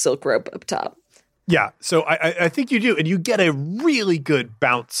a silk rope up top. Yeah, so I think you do, and you get a really good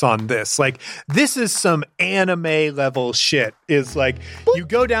bounce on this. Like, this is some anime level shit. Is like, you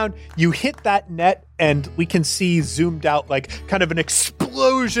go down, you hit that net, and we can see zoomed out like kind of an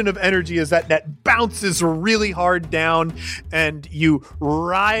explosion of energy as that net bounces really hard down, and you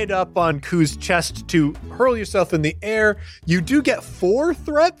ride up on Ku's chest to hurl yourself in the air. You do get 4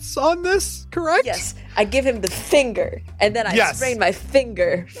 threats on this, correct? Yes, I give him the finger, and then I Yes. sprain my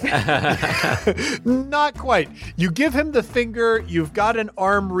finger. Not quite. You give him the finger, you've got an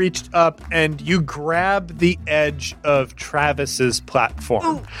arm reached up, and you grab the edge of Travis's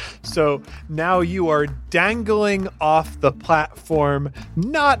platform. So now you are dangling off the platform,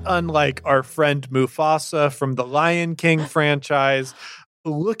 not unlike our friend Mufasa from the Lion King franchise,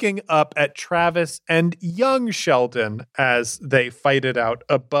 looking up at Travis and young Sheldon as they fight it out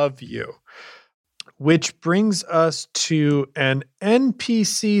above you. Which brings us to an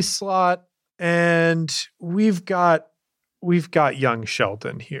NPC slot, and we've got young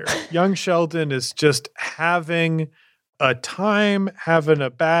Sheldon here. Young Sheldon is just having a time, having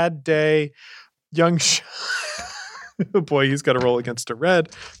a bad day. Oh boy, he's got to roll against a red.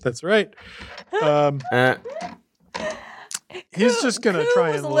 That's right. He's just gonna Ku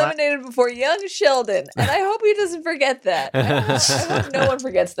try was and eliminated before young Sheldon, and I hope he doesn't forget that. I hope no one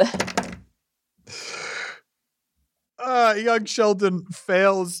forgets that. Young Sheldon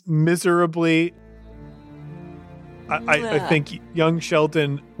fails miserably. I think young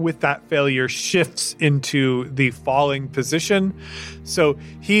Sheldon, with that failure, shifts into the falling position. So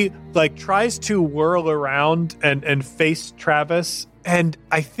he like tries to whirl around and face Travis, and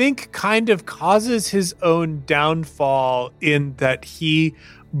I think kind of causes his own downfall in that he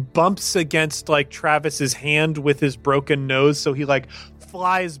bumps against like Travis's hand with his broken nose. So he like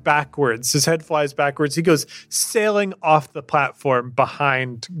flies backwards. His head flies backwards. He goes sailing off the platform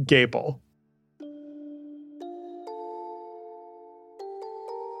behind Gable.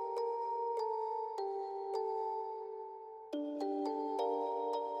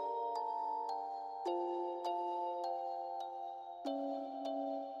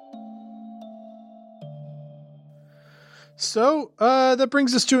 So that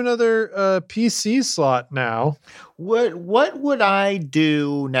brings us to another PC slot now. What would I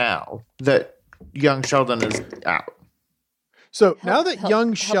do now that young Sheldon is out? So now that young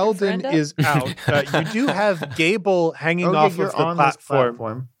your Sheldon friend up? is out, you do have Gable hanging off of the this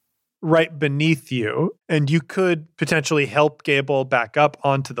platform right beneath you, and you could potentially help Gable back up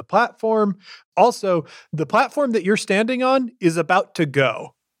onto the platform. Also, the platform that you're standing on is about to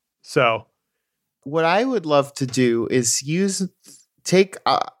go. So What I would love to do is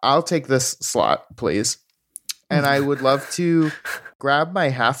I'll take this slot, please. And I would love to grab my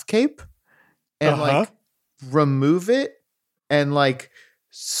half cape and like remove it and like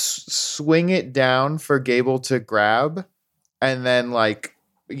swing it down for Gable to grab and then like,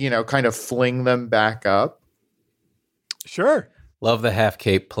 kind of fling them back up. sure. Love the half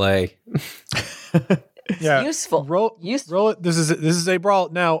cape play. Yeah. Useful. Roll it. This is a brawl.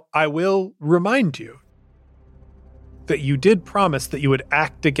 Now, I will remind you that you did promise that you would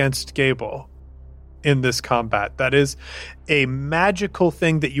act against Gable in this combat. That is a magical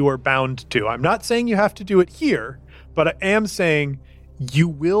thing that you are bound to. I'm not saying you have to do it here, but I am saying you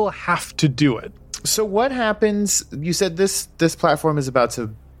will have to do it. So what happens? You said this platform is about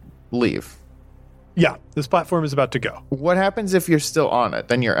to leave. Yeah, this platform is about to go. What happens if you're still on it?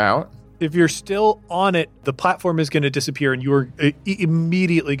 Then you're out? If you're still on it, the platform is going to disappear and you're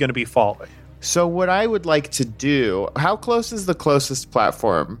immediately going to be falling. So what I would like to do, how close is the closest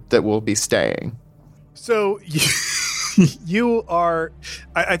platform that will be staying? So you are,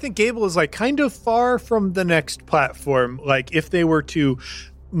 I think Gable is like kind of far from the next platform. Like if they were to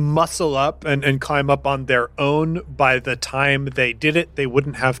muscle up and climb up on their own, by the time they did it, they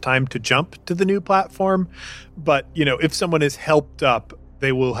wouldn't have time to jump to the new platform. But, if someone is helped up,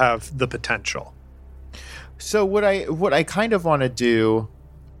 they will have the potential. So what I kind of want to do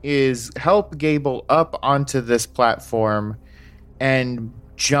is help Gable up onto this platform and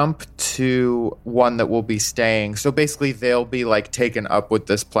jump to one that will be staying. So basically they'll be like taken up with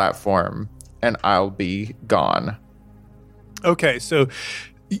this platform and I'll be gone. Okay, so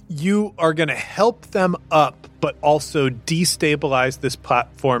you are going to help them up, but also destabilize this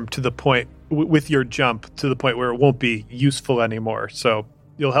platform to the point with your jump to the point where it won't be useful anymore. So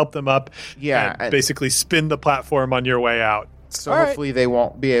you'll help them up, and basically spin the platform on your way out. So hopefully they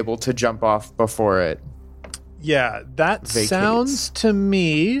won't be able to jump off before it. Yeah, that vacates. Sounds to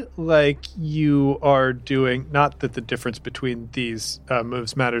me like you are doing, not that the difference between these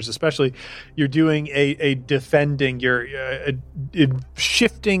moves matters, especially you're doing a defending, you're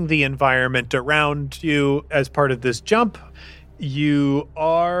shifting the environment around you as part of this jump. You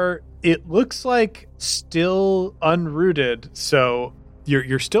are, it looks like, still unrooted, so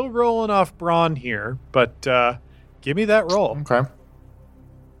you're still rolling off brawn here, but give me that roll. Okay.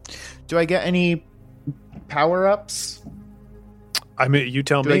 Do I get any power-ups? I mean, you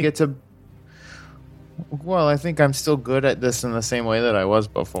tell Do me. I get to... Well, I think I'm still good at this in the same way that I was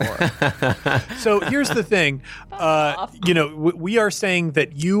before. So here's the thing. We are saying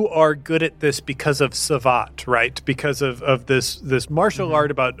that you are good at this because of Savat, right? Because of this martial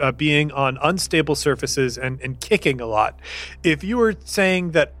art about being on unstable surfaces and kicking a lot. If you were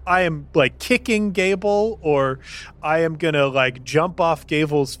saying that I am like kicking Gable, or I am going to like jump off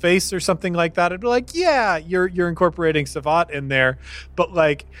Gable's face or something like that, I'd be like, yeah, you're incorporating Savat in there. But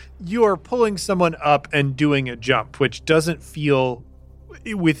like, you are pulling someone up and doing a jump, which doesn't feel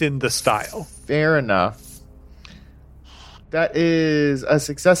within the style. Fair enough. That is a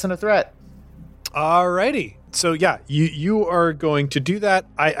success and a threat. Alrighty. So yeah, you are going to do that.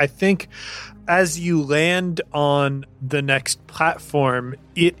 I think as you land on the next platform,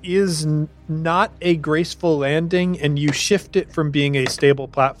 it is not a graceful landing, and you shift it from being a stable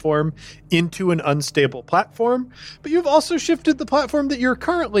platform into an unstable platform. But you've also shifted the platform that you're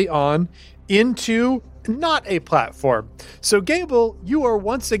currently on into not a platform. So Gable, you are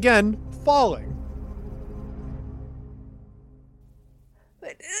once again falling.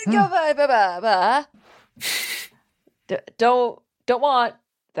 Don't want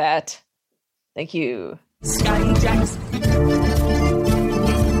that. Thank you. Skyjacks.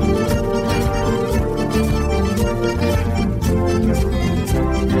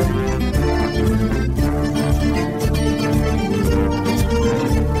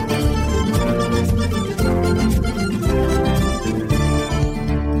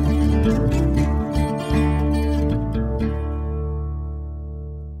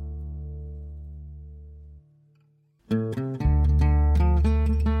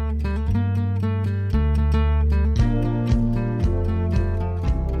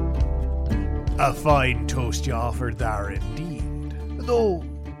 A fine toast you offered there indeed. Though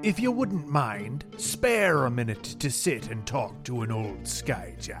If you wouldn't mind, spare a minute to sit and talk to an old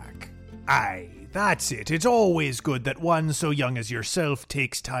Skyjack. Aye, that's it. It's always good that one so young as yourself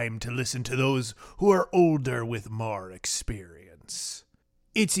takes time to listen to those who are older with more experience.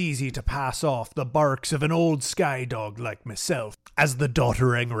 It's easy to pass off the barks of an old sky dog like myself as the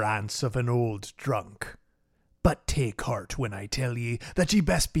doddering rants of an old drunk. But take heart when I tell ye that ye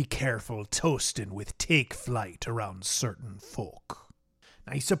best be careful toasting with take flight around certain folk.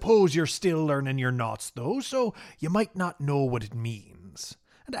 I suppose you're still learning your knots, though, so you might not know what it means.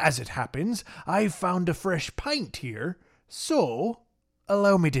 And as it happens, I've found a fresh pint here, so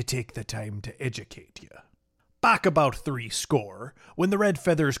allow me to take the time to educate you. Back about 60, when the Red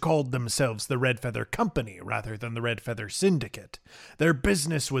Feathers called themselves the Red Feather Company rather than the Red Feather Syndicate, their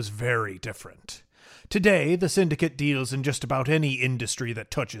business was very different. Today, the Syndicate deals in just about any industry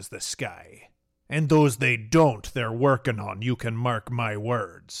that touches the sky. And those they don't, they're working on, you can mark my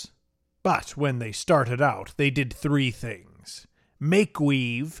words. But when they started out, they did 3 things. Make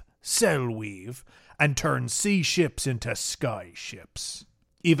weave, sell weave, and turn sea ships into sky ships.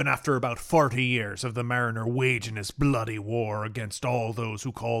 Even after about 40 years of the mariner waging his bloody war against all those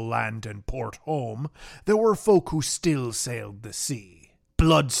who call land and port home, there were folk who still sailed the sea.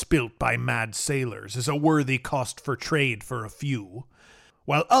 Blood spilt by mad sailors is a worthy cost for trade for a few,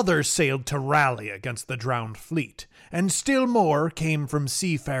 while others sailed to rally against the drowned fleet, and still more came from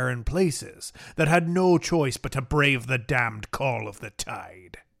seafaring places that had no choice but to brave the damned call of the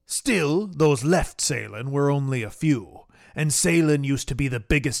tide. Still, those left sailing were only a few, and sailing used to be the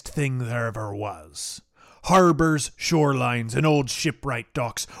biggest thing there ever was. Harbours, shorelines, and old shipwright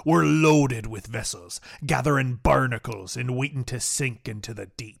docks were loaded with vessels, gathering barnacles and waiting to sink into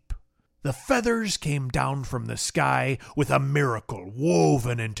the deep. The feathers came down from the sky with a miracle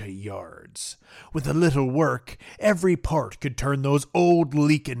woven into yards. With a little work, every part could turn those old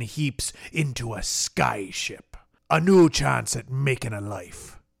leaking heaps into a sky ship. A new chance at making a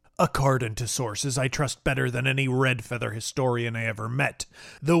life. According to sources I trust better than any red feather historian I ever met,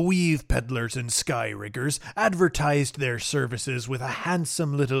 the weave peddlers and sky riggers advertised their services with a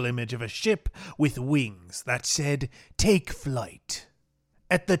handsome little image of a ship with wings that said, "Take flight."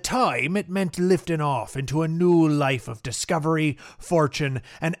 At the time, it meant lifting off into a new life of discovery, fortune,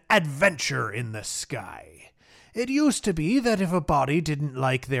 and adventure in the sky. It used to be that if a body didn't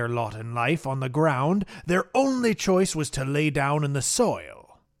like their lot in life on the ground, their only choice was to lay down in the soil.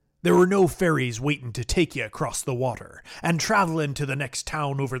 There were no ferries waiting to take you across the water, and traveling to the next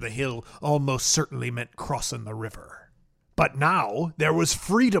town over the hill almost certainly meant crossing the river. But now, there was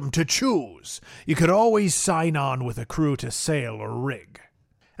freedom to choose. You could always sign on with a crew to sail or rig.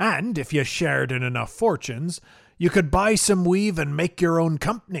 And if you shared in enough fortunes, you could buy some weave and make your own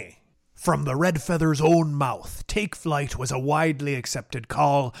company. From the Red Feather's own mouth, take flight was a widely accepted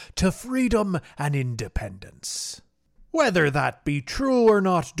call to freedom and independence. Whether that be true or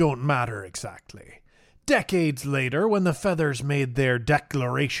not don't matter exactly. Decades later, when the Feathers made their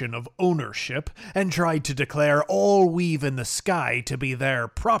declaration of ownership and tried to declare all weave in the sky to be their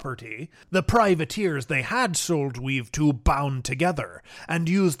property, the privateers they had sold weave to bound together and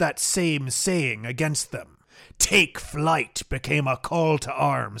used that same saying against them. Take flight became a call to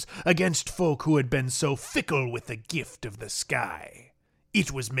arms against folk who had been so fickle with the gift of the sky.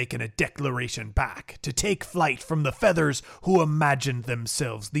 It was making a declaration back to take flight from the Feathers who imagined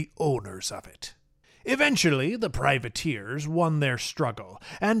themselves the owners of it. Eventually, the privateers won their struggle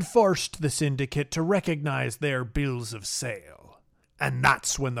and forced the syndicate to recognize their bills of sale. And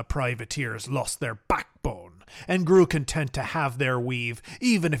that's when the privateers lost their backbone and grew content to have their weave,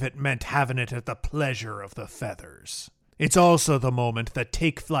 even if it meant having it at the pleasure of the Feathers. It's also the moment that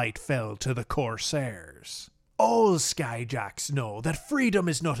take flight fell to the Corsairs. All skyjacks know that freedom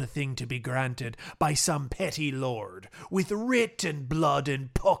is not a thing to be granted by some petty lord with writ and blood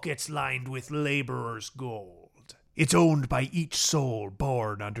and pockets lined with labourers' gold. It's owned by each soul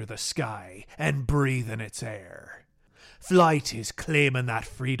born under the sky and breathing its air. Flight is claiming that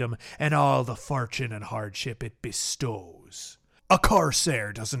freedom and all the fortune and hardship it bestows. A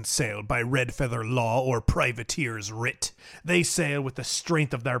corsair doesn't sail by red feather law or privateer's writ. They sail with the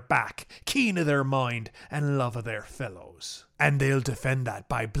strength of their back, keen of their mind, and love of their fellows. And they'll defend that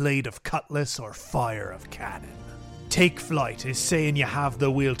by blade of cutlass or fire of cannon. Take flight is saying you have the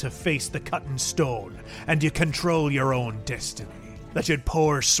will to face the cut in stone, and you control your own destiny. That you'd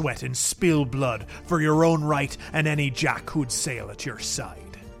pour sweat and spill blood for your own right and any jack who'd sail at your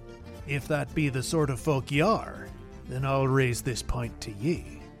side. If that be the sort of folk ye are, then I'll raise this point to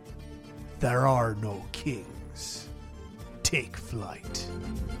ye. There are no kings. Take flight.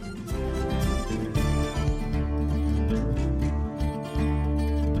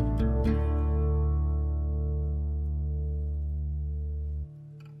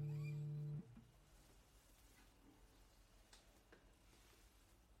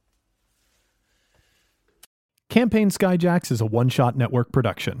 Campaign Skyjacks is a one-shot network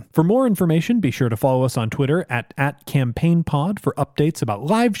production. For more information, be sure to follow us on Twitter at @CampaignPod for updates about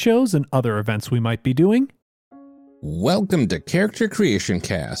live shows and other events we might be doing. Welcome to Character Creation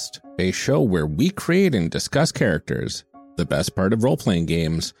Cast, a show where we create and discuss characters, the best part of role-playing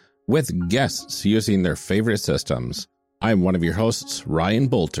games, with guests using their favorite systems. I'm one of your hosts, Ryan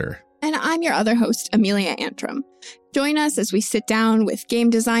Bolter. And I'm your other host, Amelia Antrim. Join us as we sit down with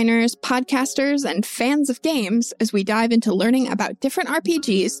game designers, podcasters, and fans of games as we dive into learning about different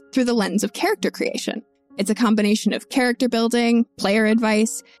RPGs through the lens of character creation. It's a combination of character building, player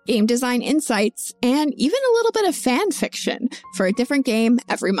advice, game design insights, and even a little bit of fan fiction for a different game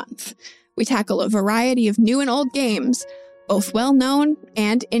every month. We tackle a variety of new and old games, both well-known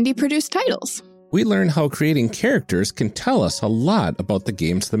and indie-produced titles. We learn how creating characters can tell us a lot about the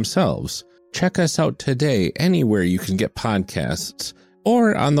games themselves. Check us out today anywhere you can get podcasts,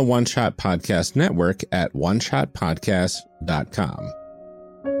 or on the One Shot Podcast Network at oneshotpodcast.com.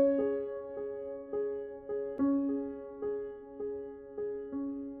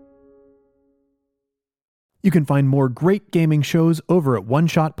 You can find more great gaming shows over at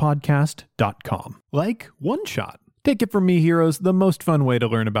oneshotpodcast.com. Like One Shot. Take it from me, heroes, the most fun way to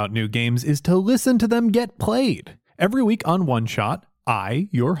learn about new games is to listen to them get played. Every week on One Shot, I,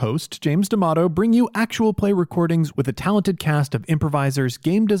 your host, James D'Amato, bring you actual play recordings with a talented cast of improvisers,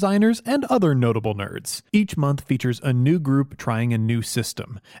 game designers, and other notable nerds. Each month features a new group trying a new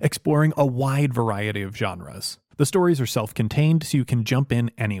system, exploring a wide variety of genres. The stories are self-contained, so you can jump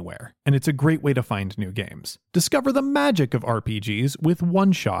in anywhere, and it's a great way to find new games. Discover the magic of RPGs with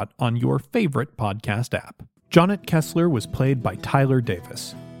One Shot on your favorite podcast app. Jonnet Kessler was played by Tyler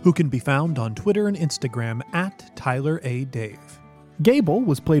Davis, who can be found on Twitter and Instagram at Tyler A. Dave. Gable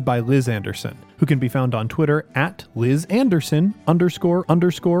was played by Liz Anderson, who can be found on Twitter at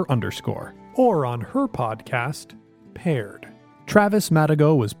LizAnderson___, or on her podcast, Paired. Travis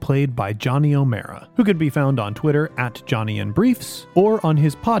Madigo was played by Johnny O'Mara, who can be found on Twitter at JohnnyInBriefs, or on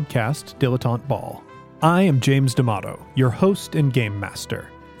his podcast, Dilettante Ball. I am James D'Amato, your host and game master.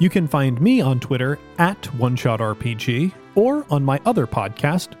 You can find me on Twitter at OneShotRPG, or on my other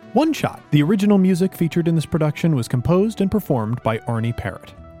podcast, One Shot. The original music featured in this production was composed and performed by Arnie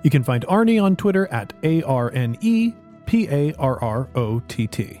Parrott. You can find Arnie on Twitter at ARNEPARROTT,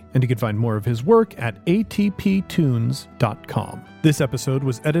 and you can find more of his work at atptunes.com. This episode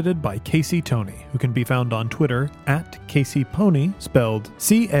was edited by Casey Toney, who can be found on Twitter at CaseyPoney, spelled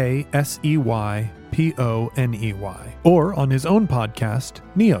CASEYPONEY, or on his own podcast,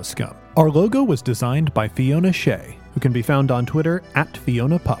 Neoscum. Our logo was designed by Fiona Shea, who can be found on Twitter at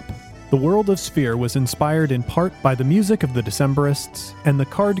FionaPup. The world of Sphere was inspired in part by the music of the Decemberists and the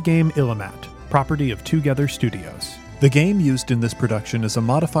card game Illimat, property of Together Studios. The game used in this production is a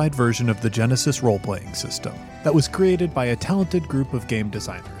modified version of the Genesis role-playing system that was created by a talented group of game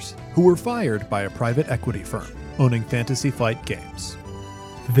designers who were fired by a private equity firm owning Fantasy Flight Games.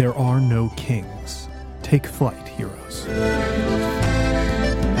 There are no kings. Take flight, heroes.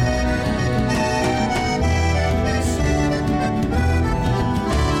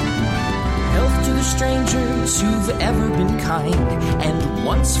 Health to the strangers who've ever been kind, and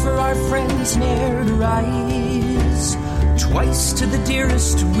once for our friends ne'er to rise. Twice to the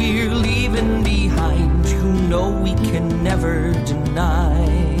dearest we're leaving behind, who know we can never deny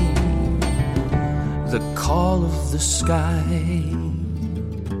the call of the sky.